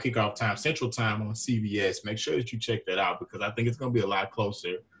 2:05 kickoff time, Central Time on CBS. Make sure that you check that out because I think it's going to be a lot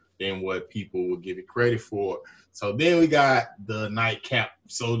closer than what people will give it credit for. So then we got the nightcap,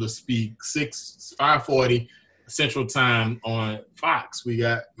 so to speak, 5:40 Central Time on Fox. We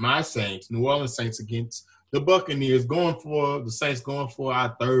got my Saints, New Orleans Saints against the Buccaneers, going for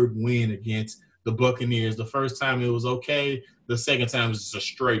our third win against the Buccaneers. The first time it was okay. The second time it was just a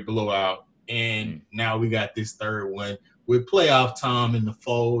straight blowout. And now we got this third one with playoff Tom in the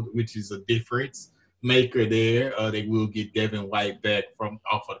fold, which is a difference maker there. They will get Devin White back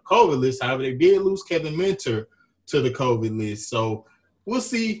off of the COVID list. However, they did lose Kevin Minter to the COVID list. So we'll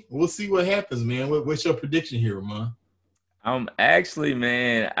see. We'll see what happens, man. What's your prediction here, Ramon? Actually,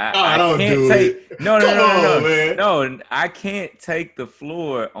 man, I can't take no, man. No, I can't take the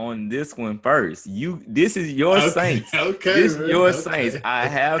floor on this one first. This is your Saints. Okay, this is your Saints. I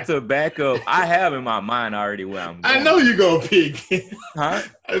have to back up. I have in my mind already where I'm going. I know you're gonna pick. Huh?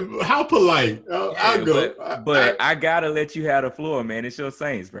 How polite. I'll go. But I gotta let you have the floor, man. It's your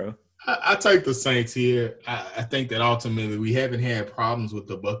Saints, bro. I take the Saints here. I think that ultimately we haven't had problems with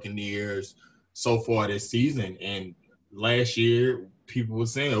the Buccaneers so far this season, and last year, people were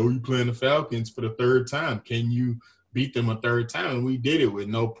saying, "Oh, you playing the Falcons for the third time? Can you beat them a third time?" And we did it with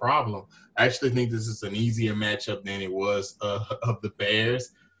no problem. I actually think this is an easier matchup than it was of the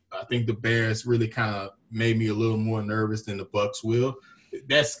Bears. I think the Bears really kind of made me a little more nervous than the Bucs will.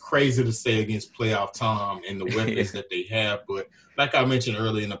 That's crazy to say against playoff Tom and the weapons that they have. But like I mentioned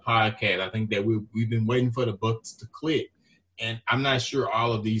earlier in the podcast, I think that we've been waiting for the Bucs to click. And I'm not sure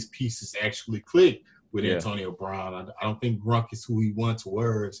all of these pieces actually click with Antonio Brown. I don't think Gronk is who he once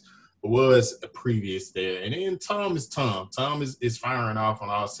was previous there. And then Tom is Tom. Tom is firing off on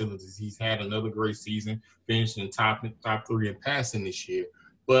all cylinders. He's had another great season, finished in top 3 in passing this year.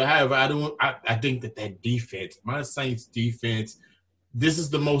 But however, I think that defense, my Saints defense, this is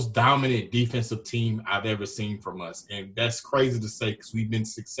the most dominant defensive team I've ever seen from us. And that's crazy to say because we've been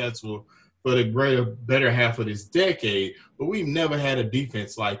successful for the better half of this decade, but we've never had a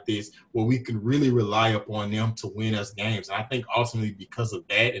defense like this where we can really rely upon them to win us games. And I think ultimately because of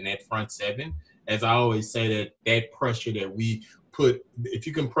that and that front seven, as I always say, that pressure that we put, if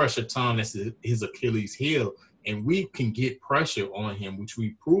you can pressure Tom, that's his Achilles heel, and we can get pressure on him, which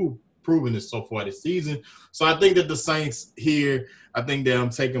we've proven this so far this season. So I think that the Saints here, I think that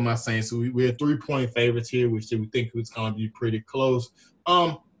I'm taking my Saints. So we're 3-point favorites here, which we think it's going to be pretty close.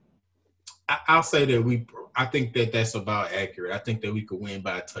 I'll say that I think that that's about accurate. I think that we could win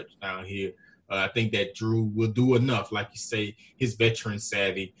by a touchdown here. I think that Drew will do enough, like you say, his veteran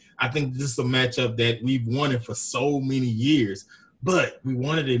savvy. I think this is a matchup that we've wanted for so many years, but we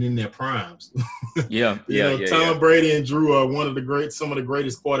wanted it in their primes. Tom Brady and Drew are some of the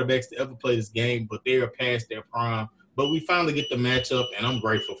greatest quarterbacks to ever play this game, but they are past their prime. But we finally get the matchup, and I'm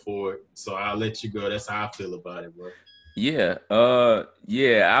grateful for it. So I'll let you go. That's how I feel about it, bro. Yeah,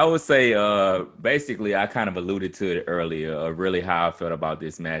 I would say basically I kind of alluded to it earlier, really how I felt about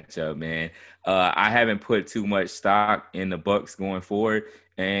this matchup, man. I haven't put too much stock in the Bucs going forward.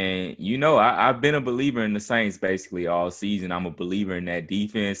 And, I've been a believer in the Saints basically all season. I'm a believer in that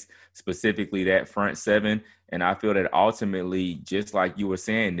defense, specifically that front seven. And I feel that ultimately, just like you were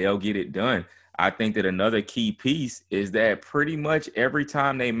saying, they'll get it done. I think that another key piece is that pretty much every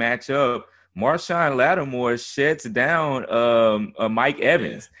time they match up, Marshawn Lattimore shuts down Mike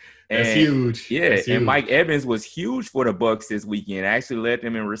Evans. That's huge. Yeah, that's huge. And Mike Evans was huge for the Bucs this weekend. Actually led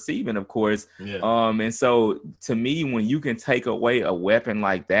them in receiving, of course. Yeah. And so to me, when you can take away a weapon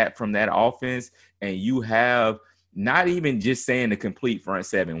like that from that offense and you have not even just saying the complete front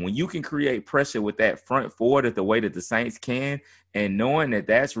seven, when you can create pressure with that front four the way that the Saints can, and knowing that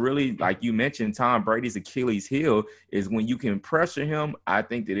that's really, like you mentioned, Tom Brady's Achilles heel is when you can pressure him, I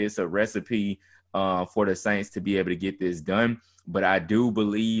think that it's a recipe for the Saints to be able to get this done. But I do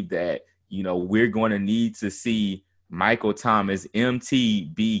believe that, we're going to need to see Michael Thomas,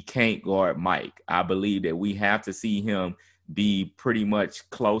 MTB, can't guard Mike. I believe that we have to see him be pretty much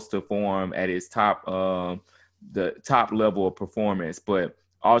close to form at his top, the top level of performance. But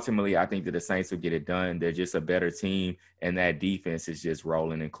ultimately, I think that the Saints will get it done. They're just a better team, and that defense is just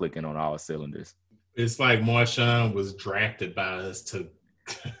rolling and clicking on all cylinders. It's like Marshawn was drafted by us to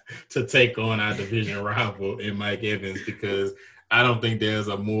take on our division rival in Mike Evans, because I don't think there's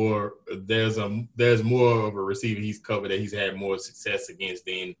more of a receiver he's covered that he's had more success against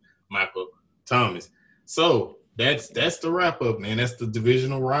than Michael Thomas. So that's the wrap up, man. That's the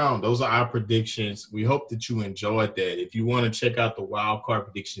divisional round. Those are our predictions. We hope that you enjoyed that. If you want to check out the wild card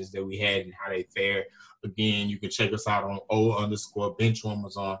predictions that we had and how they fared, again, you can check us out on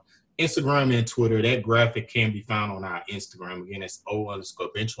O_Benchwarmers on Instagram and Twitter. That graphic can be found on our Instagram. Again, that's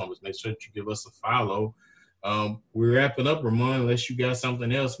O_Benchwarmers. Make sure that you give us a follow. We're wrapping up, Ramon, unless you got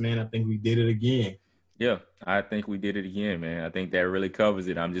something else, man. I think we did it again. Yeah, I think we did it again, man. I think that really covers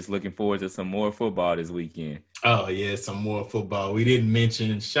it. I'm just looking forward to some more football this weekend. Oh, yeah, some more football. We didn't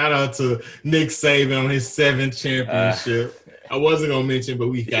mention, shout out to Nick Saban on his 7th championship. I wasn't going to mention, but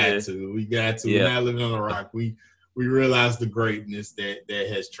we got to. We got to. Yeah. We're not living on a rock. We realize the greatness that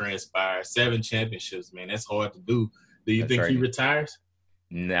has transpired. 7 championships, man. That's hard to do. Do you think he retires?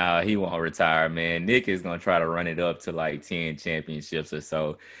 No, he won't retire, man. Nick is going to try to run it up to like 10 championships or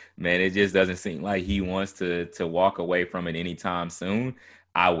so. Man, it just doesn't seem like he wants to walk away from it anytime soon.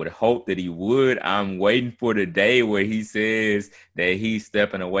 I would hope that he would. I'm waiting for the day where he says that he's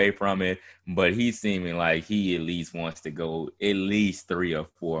stepping away from it, but he's seeming like he at least wants to go at least 3 or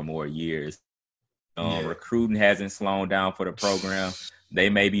 4 more years. Recruiting hasn't slowed down for the program. They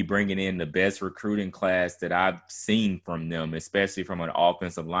may be bringing in the best recruiting class that I've seen from them, especially from an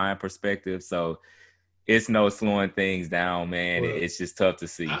offensive line perspective. So it's no slowing things down, man. Well, it's just tough to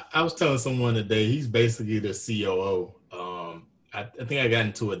see. I was telling someone today, he's basically the COO. I think I got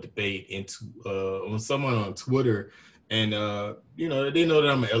into a debate with someone on Twitter, and they know that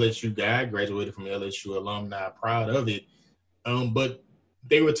I'm an LSU guy. I graduated from LSU alumni, proud of it. But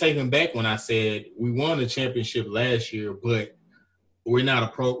they were taken back when I said we won a championship last year, but we're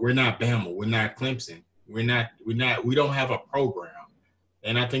not we're not Bama, we're not Clemson, we don't have a program.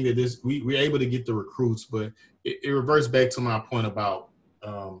 And I think that we're able to get the recruits, but it reverts back to my point about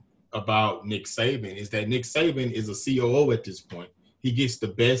Nick Saban, is that Nick Saban is a COO at this point. He gets the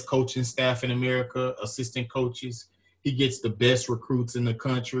best coaching staff in America, assistant coaches. He gets the best recruits in the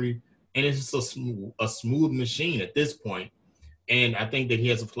country, and it's just a smooth machine at this point. And I think that he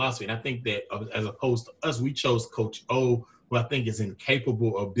has a philosophy, and I think that as opposed to us, we chose Coach O, who I think is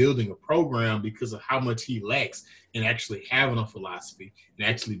incapable of building a program because of how much he lacks in actually having a philosophy and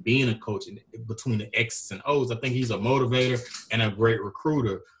actually being a coach between the X's and O's. I think he's a motivator and a great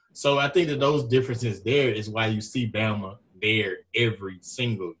recruiter. So I think that those differences there is why you see Bama there every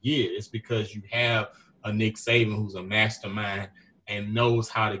single year. It's because you have a Nick Saban who's a mastermind and knows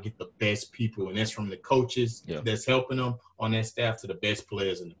how to get the best people, and that's from the coaches that's helping them on that staff to the best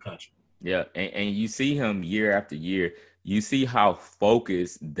players in the country. Yeah, and you see him year after year. You see how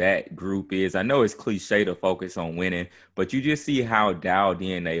focused that group is. I know it's cliche to focus on winning, but you just see how dialed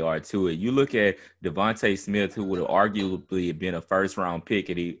in they are to it. You look at Devontae Smith, who would have arguably been a first-round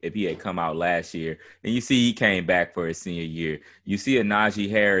pick if he had come out last year, and you see he came back for his senior year. You see a Najee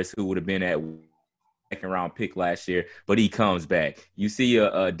Harris, who would have been at second-round pick last year, but he comes back. You see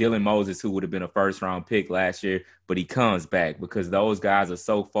a Dylan Moses, who would have been a first-round pick last year, but he comes back because those guys are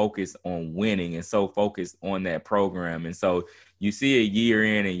so focused on winning and so focused on that program. And so you see it year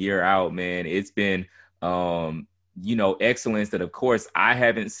in and year out, man. It's been, excellence that, of course, I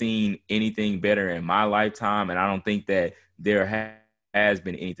haven't seen anything better in my lifetime, and I don't think that there has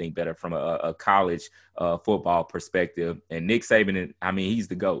been anything better from a college football perspective. And Nick Saban, he's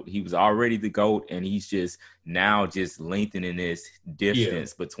the GOAT. He was already the GOAT, and he's just now just lengthening this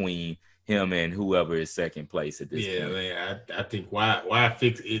distance between him and whoever is second place at this point. Yeah, man. I think why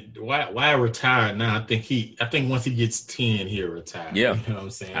fix it? Why retire now? I think once he gets 10, he'll retire. Yeah, you know what I'm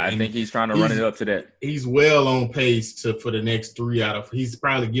saying. I think he's trying to run it up to that. He's well on pace for the next 3 he's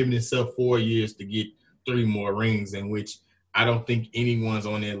probably giving himself 4 years to get 3 more rings, in which I don't think anyone's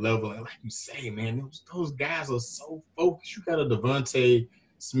on that level. And like you say, man, those guys are so focused. You got a Devontae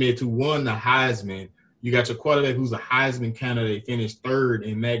Smith who won the Heisman. You got your quarterback who's a Heisman candidate, finished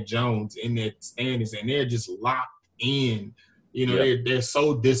 3rd, and Mac Jones in that standings, and they're just locked in. They're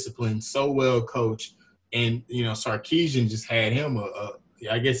so disciplined, so well coached. And, Sarkisian just had him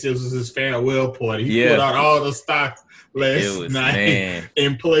I guess it was his farewell party. He Yeah. pulled out all the stocks last night man.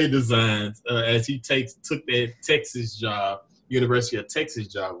 in play designs as he took that Texas job, University of Texas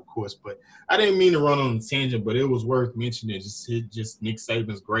job, of course. But I didn't mean to run on a tangent, but it was worth mentioning just Nick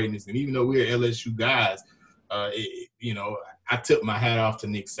Saban's greatness. And even though we're LSU guys, I took my hat off to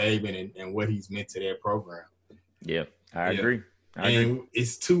Nick Saban and what he's meant to that program. Yeah, I agree. And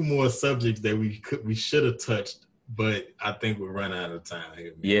it's two more subjects that we should have touched, but I think we're running out of time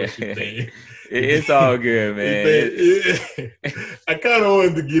here, man. Yeah, it's all good, man. I kind of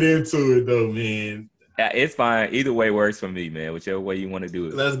wanted to get into it though, man. It's fine. Either way works for me, man. Whichever way you want to do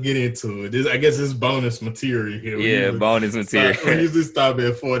it. Let's get into it. I guess it's bonus material here. Bonus material. We usually stop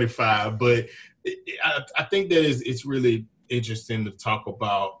at 45, but I think that it's really interesting to talk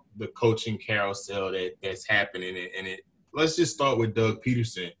about the coaching carousel that's happening, and let's just start with Doug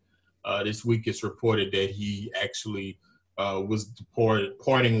Peterson. This week it's reported that he actually was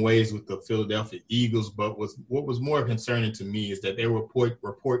parting ways with the Philadelphia Eagles, but what was more concerning to me is that there were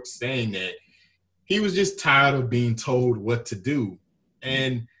reports saying that he was just tired of being told what to do.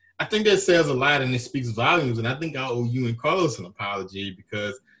 And I think that says a lot and it speaks volumes, and I think I owe you and Carlos an apology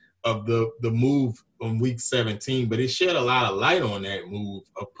because of the move on week 17, but it shed a lot of light on that move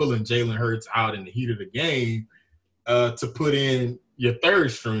of pulling Jalen Hurts out in the heat of the game to put in your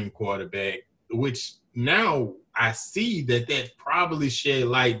third string quarterback, which now I see that probably shed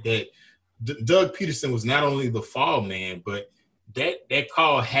light that Doug Peterson was not only the fall man, but that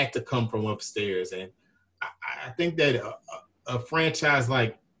call had to come from upstairs. And I think that a franchise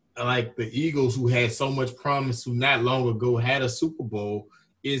like the Eagles, who had so much promise, who not long ago had a Super Bowl,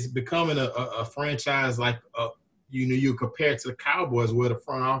 is becoming a franchise like you compare it to the Cowboys, where the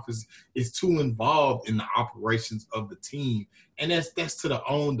front office is too involved in the operations of the team, and that's to their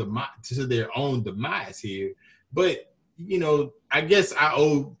own demise here. But I guess I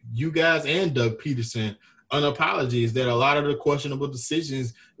owe you guys and Doug Peterson an apology, is that a lot of the questionable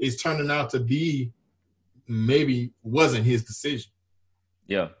decisions is turning out to be maybe wasn't his decision.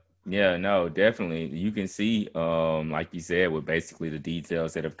 Yeah, no, definitely. You can see, like you said, with basically the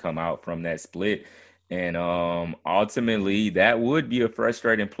details that have come out from that split. And ultimately, that would be a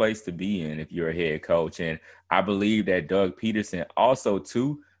frustrating place to be in if you're a head coach. And I believe that Doug Peterson also,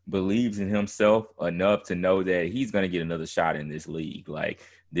 too, believes in himself enough to know that he's going to get another shot in this league. Like,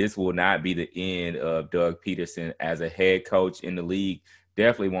 this will not be the end of Doug Peterson as a head coach in the league.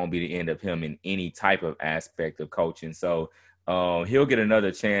 Definitely won't be the end of him in any type of aspect of coaching. So he'll get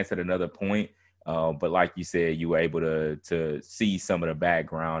another chance at another point. But like you said, you were able to see some of the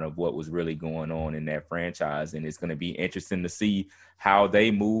background of what was really going on in that franchise. And it's going to be interesting to see how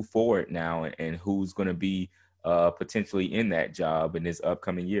they move forward now and who's going to be potentially in that job in this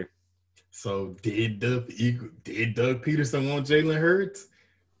upcoming year. So did Doug Peterson want Jalen Hurts?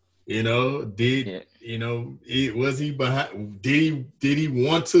 Was he behind? Did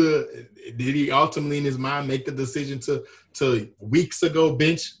he ultimately in his mind make the decision to weeks ago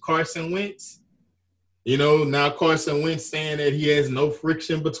bench Carson Wentz? Now Carson Wentz saying that he has no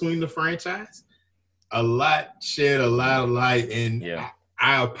friction between the franchise. Shed a lot of light, and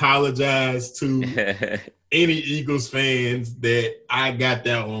I apologize to any Eagles fans that I got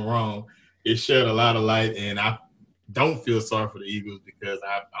that one wrong. It shed a lot of light, and I don't feel sorry for the Eagles because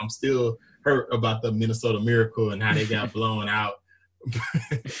I'm still hurt about the Minnesota Miracle and how they got blown out.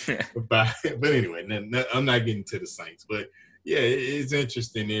 but anyway, I'm not getting to the Saints. But, yeah, it's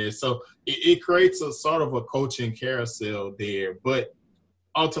interesting there. So it creates a sort of a coaching carousel there. But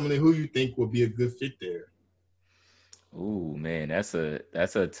ultimately, who you think will be a good fit there? Ooh, man, that's a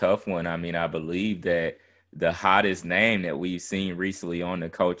tough one. I mean, I believe that the hottest name that we've seen recently on the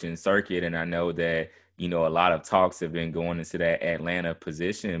coaching circuit, and I know that a lot of talks have been going into that Atlanta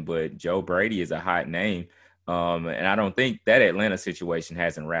position, but Joe Brady is a hot name. And I don't think that Atlanta situation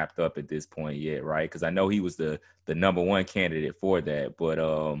hasn't wrapped up at this point yet, right? Because I know he was the number one candidate for that. But,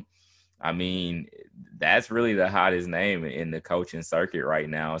 I mean, that's really the hottest name in the coaching circuit right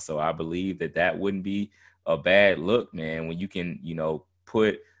now. So I believe that wouldn't be a bad look, man, when you can,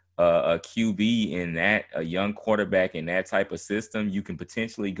 put a QB in that, a young quarterback in that type of system. You can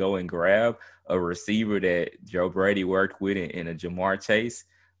potentially go and grab a receiver that Joe Brady worked with in a Jamar Chase.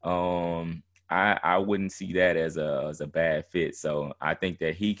 I wouldn't see that as a bad fit. So I think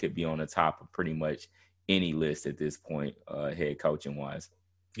that he could be on the top of pretty much any list at this point, head coaching wise.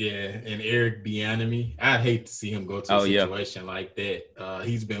 Yeah, and Eric Bieniemy, I'd hate to see him go to a Oh yeah, situation like that.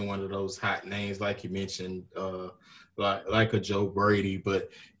 He's been one of those hot names, like you mentioned, like a Joe Brady. But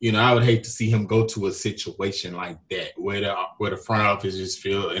I would hate to see him go to a situation like that, where the front office just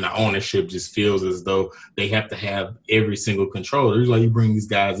feel and the ownership just feels as though they have to have every single control. There's like you bring these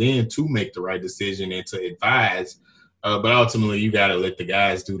guys in to make the right decision and to advise, but ultimately you got to let the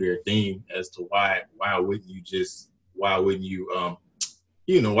guys do their thing. As to why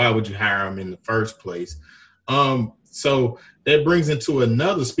would you hire him in the first place? So that brings into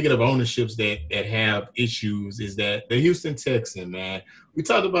another, speaking of ownerships that have issues, is that the Houston Texans, man. We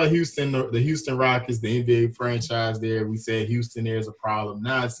talked about Houston, the Houston Rockets, the NBA franchise there. We said Houston, there's a problem.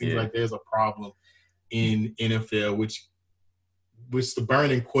 Now it seems like there's a problem in NFL, which the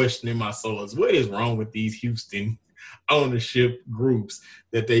burning question in my soul is, what is wrong with these Houston ownership groups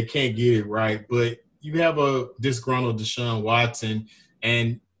that they can't get it right? But you have a disgruntled Deshaun Watson,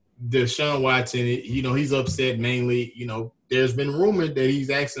 and Deshaun Watson, he's upset mainly. There's been rumored that he's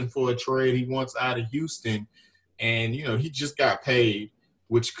asking for a trade. He wants out of Houston, and he just got paid,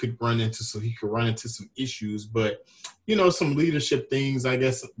 which could run into some issues. But some leadership things. I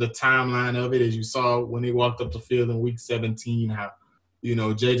guess the timeline of it, as you saw when they walked up the field in Week 17, how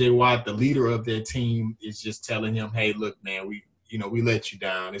J.J. Watt, the leader of their team, is just telling him, "Hey, look, man, we let you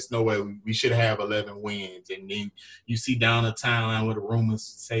down. It's no way we should have 11 wins." And then you see down the timeline where the rumors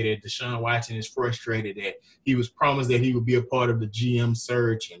say that Deshaun Watson is frustrated that he was promised that he would be a part of the GM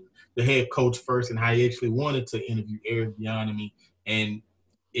search and the head coach first, and how he actually wanted to interview Eric Bieniemy, and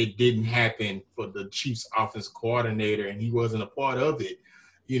it didn't happen for the Chiefs offense coordinator, and he wasn't a part of it.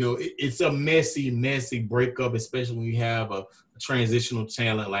 It's a messy breakup, especially when you have a transitional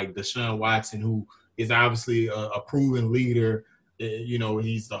talent like Deshaun Watson, who is obviously a proven leader.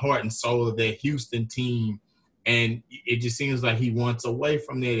 He's the heart and soul of that Houston team. And it just seems like he wants away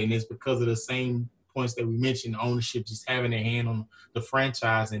from that. And it's because of the same points that we mentioned, ownership just having a hand on the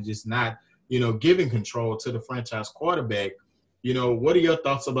franchise and just not, giving control to the franchise quarterback. What are your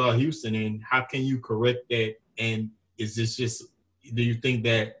thoughts about Houston, and how can you correct that? And is this just, do you think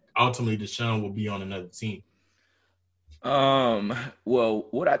that ultimately Deshaun will be on another team? Well,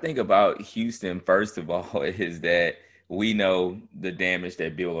 what I think about Houston, first of all, is that we know the damage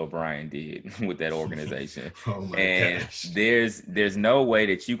that Bill O'Brien did with that organization. Oh my And gosh. there's no way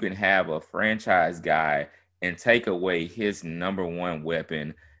that you can have a franchise guy and take away his number one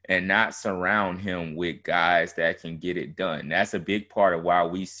weapon and not surround him with guys that can get it done. That's a big part of why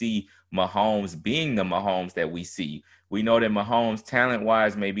we see Mahomes being the Mahomes that we see. We know that Mahomes,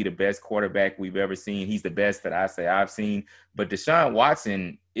 talent-wise, may be the best quarterback we've ever seen. He's the best that I've seen. But Deshaun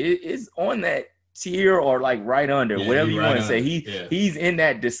Watson is on that tier, or like right under, whatever you want to say. He's in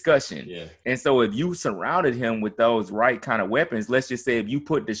that discussion. Yeah. And so if you surrounded him with those right kind of weapons, let's just say if you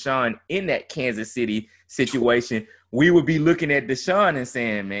put Deshaun in that Kansas City situation, we would be looking at Deshaun and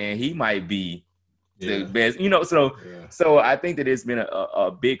saying, man, he might be the best, So I think that it's been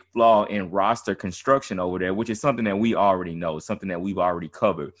a big flaw in roster construction over there, which is something that we already know, something that we've already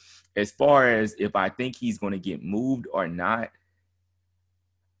covered. As far as if I think he's going to get moved or not,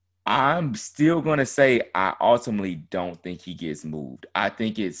 I'm still going to say I ultimately don't think he gets moved. I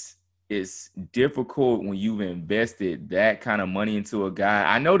think it's difficult when you've invested that kind of money into a guy.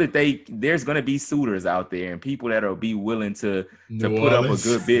 I know that there's going to be suitors out there and people that will be willing to put up a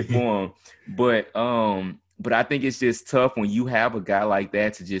good bid for him. But I think it's just tough when you have a guy like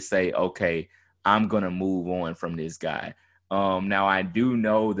that to just say, okay, I'm going to move on from this guy. Now, I do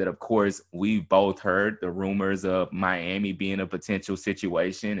know that, of course, we've both heard the rumors of Miami being a potential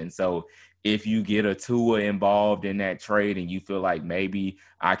situation. And so if you get a Tua involved in that trade and you feel like maybe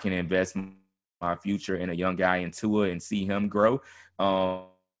I can invest my future in a young guy in Tua and see him grow,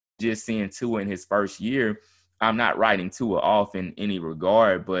 just seeing Tua in his first year, I'm not writing Tua off in any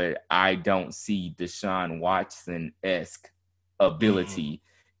regard, but I don't see Deshaun Watson-esque ability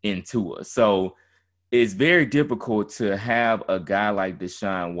in Tua. So it's very difficult to have a guy like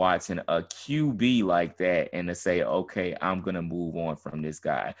Deshaun Watson, a QB like that, and to say, okay, I'm going to move on from this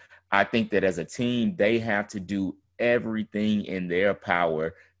guy. I think that as a team, they have to do everything in their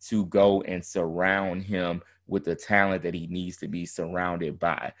power to go and surround him with the talent that he needs to be surrounded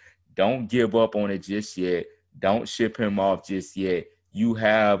by. Don't give up on it just yet. Don't ship him off just yet. You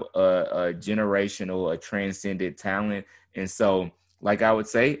have a generational, a transcendent talent. And so, like I would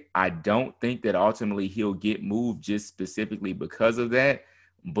say, I don't think that ultimately he'll get moved just specifically because of that,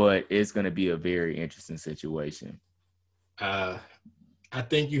 but it's going to be a very interesting situation. I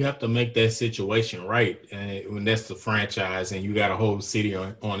think you have to make that situation right, and when that's the franchise, and you got a whole city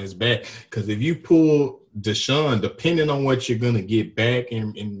on his back. Because if you pull Deshaun, depending on what you're gonna get back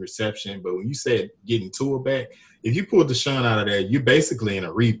in reception, but when you said getting Tua back, if you pull Deshaun out of there, you're basically in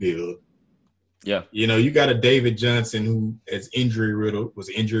a rebuild. Yeah, You got a David Johnson who was injury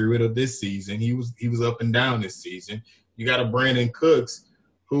riddled this season. He was up and down this season. You got a Brandon Cooks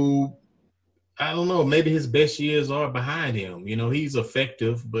who, I don't know, maybe his best years are behind him. He's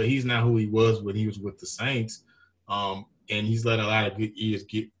effective, but he's not who he was when he was with the Saints. And he's let a lot of good years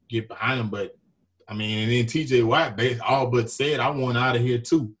get behind him. But, and then T.J. Watt all but said, I want out of here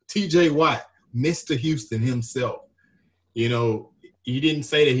too. T.J. Watt, Mr. Houston himself. He didn't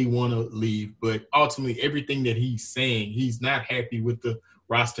say that he want to leave, but ultimately everything that he's saying, he's not happy with the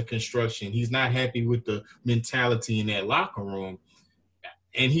roster construction. He's not happy with the mentality in that locker room.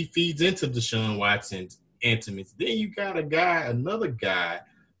 And he feeds into Deshaun Watson's intimates. Then you got another guy,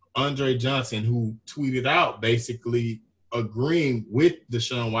 Andre Johnson, who tweeted out basically agreeing with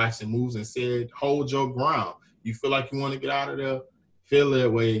Deshaun Watson moves and said, hold your ground. You feel like you want to get out of there, feel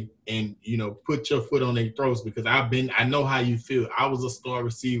that way, and, put your foot on their throats, because I know how you feel. I was a star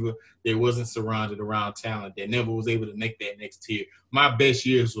receiver that wasn't surrounded around talent, that never was able to make that next tier. My best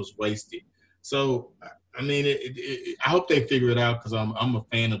years was wasted. So, I hope they figure it out, because I'm a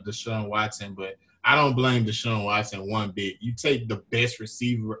fan of Deshaun Watson, but I don't blame Deshaun Watson one bit. You take the best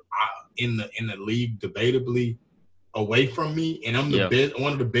receiver in the league, debatably, away from me, and I'm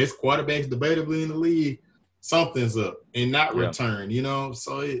one of the best quarterbacks, debatably, in the league. Something's up, and not return.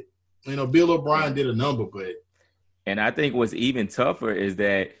 So Bill O'Brien did a number, but. And I think what's even tougher is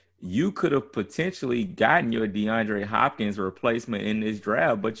that you could have potentially gotten your DeAndre Hopkins replacement in this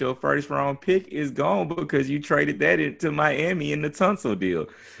draft, but your first round pick is gone because you traded that into Miami in the Tunsil deal.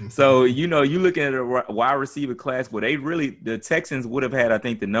 So, you're looking at a wide receiver class where the Texans would have had, I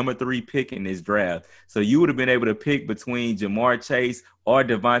think, the number 3 pick in this draft. So you would have been able to pick between Jamar Chase or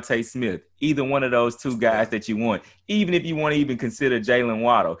Devontae Smith, either one of those two guys that you want. Even if you want to even consider Jalen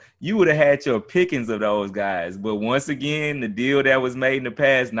Waddle, you would have had your pickings of those guys. But once again, the deal that was made in the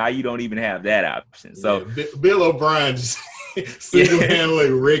past, now you don't even have that option. So Bill O'Brien just single-handedly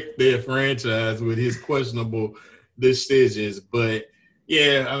wrecked their franchise with his questionable decisions. But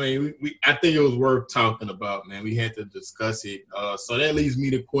I think it was worth talking about, man. We had to discuss it. So that leads me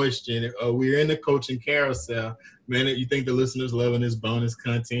to question, we're in the coaching carousel. Man, you think the listeners loving this bonus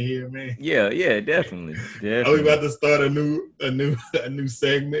content here, man? Yeah, definitely. Are we about to start a new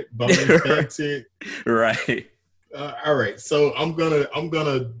segment, bonus content? Right. All right. So I'm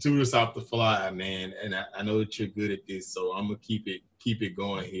gonna do this off the fly, man. And I know that you're good at this, so I'm gonna keep it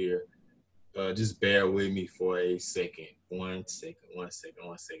going here. Just bear with me for a second. One second.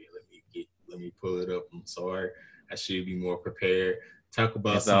 Let me pull it up. I'm sorry. I should be more prepared. Talk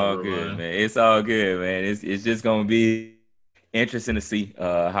about it's all good, man. It's all good, man. It's just gonna be interesting to see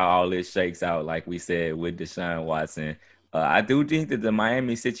how all this shakes out. Like we said with Deshaun Watson, I do think that the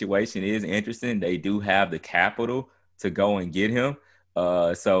Miami situation is interesting. They do have the capital to go and get him.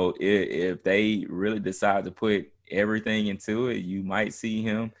 So if they really decide to put everything into it, you might see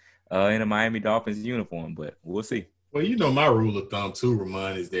him in a Miami Dolphins uniform, but we'll see. Well, my rule of thumb too,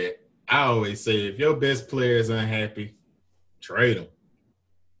 Ramon, is that I always say if your best player is unhappy, trade him.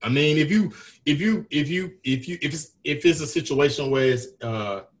 If it's a situation where it's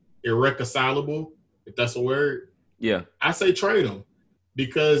irreconcilable, if that's a word, I say trade him,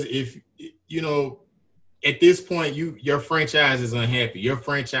 because if at this point your franchise is unhappy, your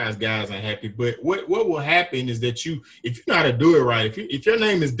franchise guy is unhappy. But what will happen is that if you know how to do it right, if your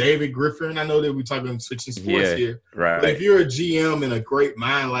name is David Griffin, I know that we're talking switching sports here, right? But if you're a GM and a great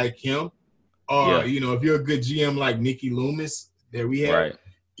mind like him, or if you're a good GM like Mickey Loomis that we have. Right.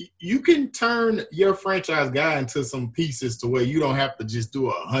 You can turn your franchise guy into some pieces to where you don't have to just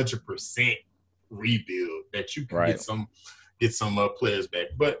do 100% rebuild, that you can get some players back.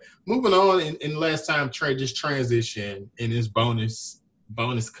 But moving on, in last time just transition in this bonus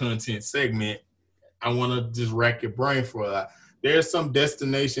content segment, I want to just rack your brain for a lot. There's some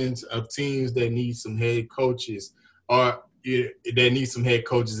destinations of teams that need some head coaches, or that need some head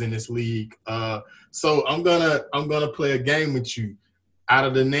coaches in this league. So I'm gonna play a game with you. Out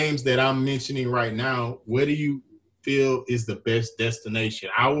of the names that I'm mentioning right now, where do you feel is the best destination?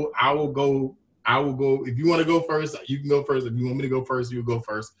 I will go. If you want to go first, you can go first. If you want me to go first, you go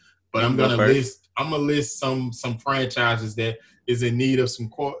first. But I'm gonna list some franchises that is in need of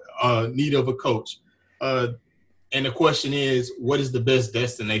need of a coach. And the question is, what is the best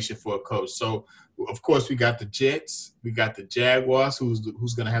destination for a coach? So, of course, we got the Jets, we got the Jaguars, who's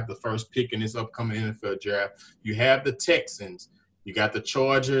going to have the first pick in this upcoming NFL draft. You have the Texans. You got the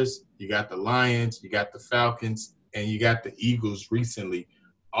Chargers, you got the Lions, you got the Falcons, and you got the Eagles recently.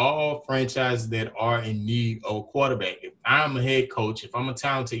 All franchises that are in need of a quarterback. If I'm a head coach, if I'm a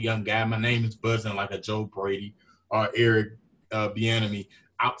talented young guy, my name is buzzing like a Joe Brady or Eric Bieniemy.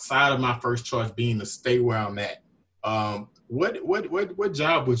 Outside of my first choice being to stay where I'm at, what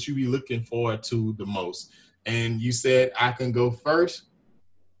job would you be looking forward to the most? And you said I can go first.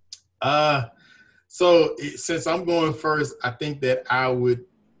 Since I'm going first, I think that I would.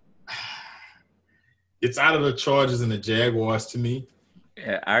 It's out of the Chargers and the Jaguars to me.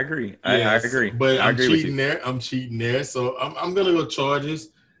 Yeah, I agree. I agree. But I'm cheating there. I'm cheating there. So I'm gonna go Chargers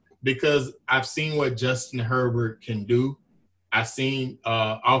because I've seen what Justin Herbert can do. I've seen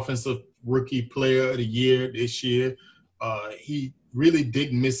offensive rookie player of the year this year. He really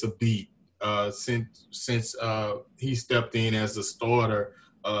didn't miss a beat since he stepped in as a starter.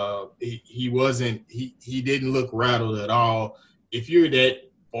 He didn't look rattled at all. If you're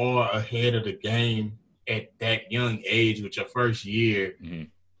that far ahead of the game at that young age with your first year,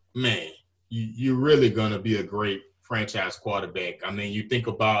 man, you're really going to be a great franchise quarterback. I mean, you think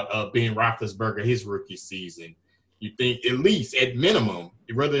about Ben Roethlisberger, his rookie season. You think at least at minimum,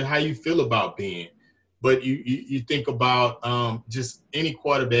 rather how you feel about Ben, but you think about just any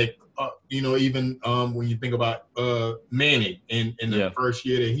quarterback, even when you think about Manning in the first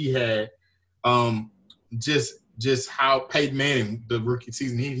year that he had, just how Peyton Manning, the rookie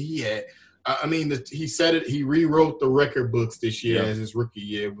season he had. He said it. He rewrote the record books this year as his rookie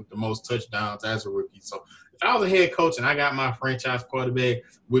year with the most touchdowns as a rookie. So if I was a head coach and I got my franchise quarterback,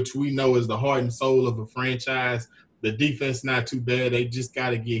 which we know is the heart and soul of a franchise, the defense not too bad. They just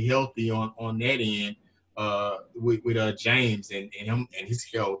got to get healthy on that end with James and him and his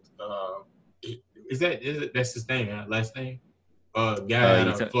health. That's his name? Last name? Guy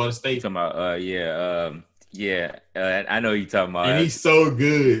out of Florida State. Talking about I know you're talking about. And he's so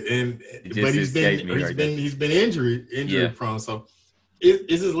good, but he's been injury prone. So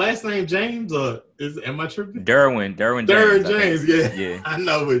is his last name James or am I tripping? Derwin James. Yeah. I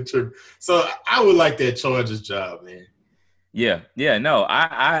know it's true. So I would like that Chargers job, man. Yeah. No,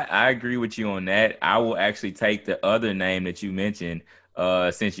 I agree with you on that. I will actually take the other name that you mentioned.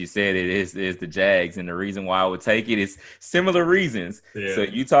 Since you said it is the Jags, and the reason why I would take it is similar reasons. Yeah. So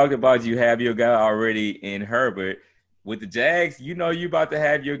you talked about you have your guy already in Herbert. With the Jags, you about to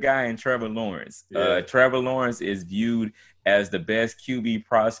have your guy in Trevor Lawrence. Yeah. Trevor Lawrence is viewed as the best QB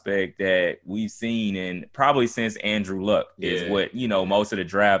prospect that we've seen, and probably since Andrew Luck is what most of the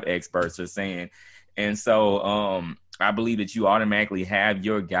draft experts are saying. And so I believe that you automatically have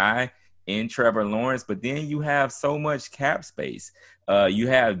your guy in Trevor Lawrence, but then you have so much cap space. You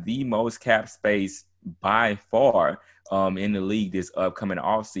have the most cap space by far in the league this upcoming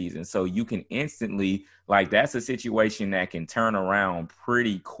offseason. So you can instantly, that's a situation that can turn around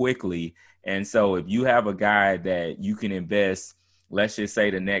pretty quickly. And so if you have a guy that you can invest, let's just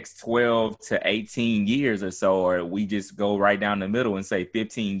say the next 12 to 18 years or so, or we just go right down the middle and say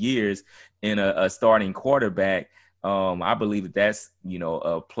 15 years in a starting quarterback, I believe that that's,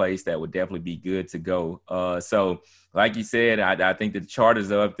 a place that would definitely be good to go. So like you said, I think the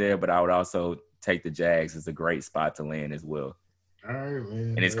Chargers are up there, but I would also take the Jags as a great spot to land as well. All right,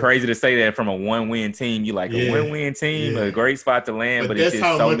 man. And it's crazy to say that from a one-win team. You like a one-win team, a great spot to land, but it's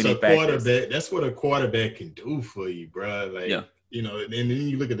just so many factors. That's what a quarterback can do for you, bro. And then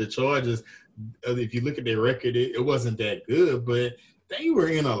you look at the Chargers. If you look at their record, it wasn't that good, but they were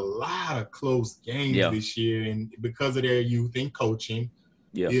in a lot of close games this year, and because of their youth and coaching,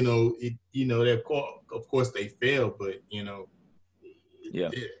 of course they failed, but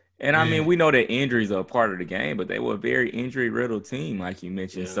And I mean, we know that injuries are a part of the game, but they were a very injury-riddled team, like you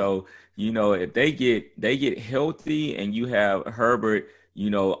mentioned. Yeah. So, if they get healthy, and you have Herbert,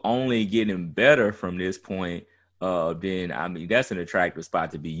 only getting better from this point, then I mean that's an attractive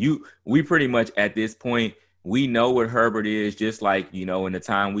spot to be. We pretty much at this point, we know what Herbert is, just like in the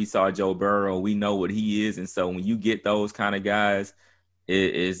time we saw Joe Burrow, we know what he is, and so when you get those kind of guys,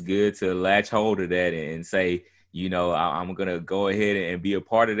 it's good to latch hold of that and say, I'm going to go ahead and be a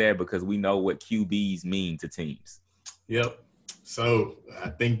part of that because we know what QBs mean to teams. Yep. So I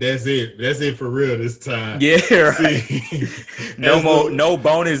think that's it. That's it for real this time. Yeah, right. No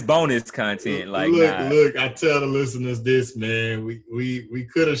bonus content. Look, I tell the listeners this, man. We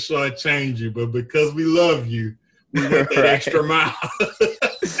could have shortchanged you, but because we love you, we went that extra mile.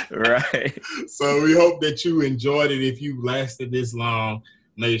 Right. So we hope that you enjoyed it. If you lasted this long,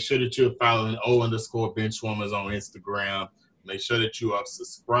 make sure that you're following _Benchwarmers on Instagram. Make sure that you are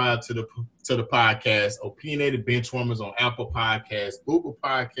subscribed to the podcast, Opinionated Benchwarmers on Apple Podcasts, Google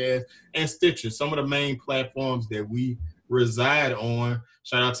Podcasts, and Stitcher. Some of the main platforms that we reside on.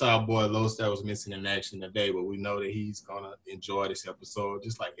 Shout out to our boy Los that was missing in action today, but we know that he's going to enjoy this episode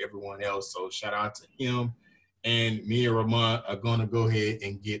just like everyone else. So shout out to him. And me and Ramon are going to go ahead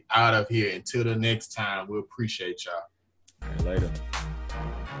and get out of here. Until the next time, we appreciate y'all. Later.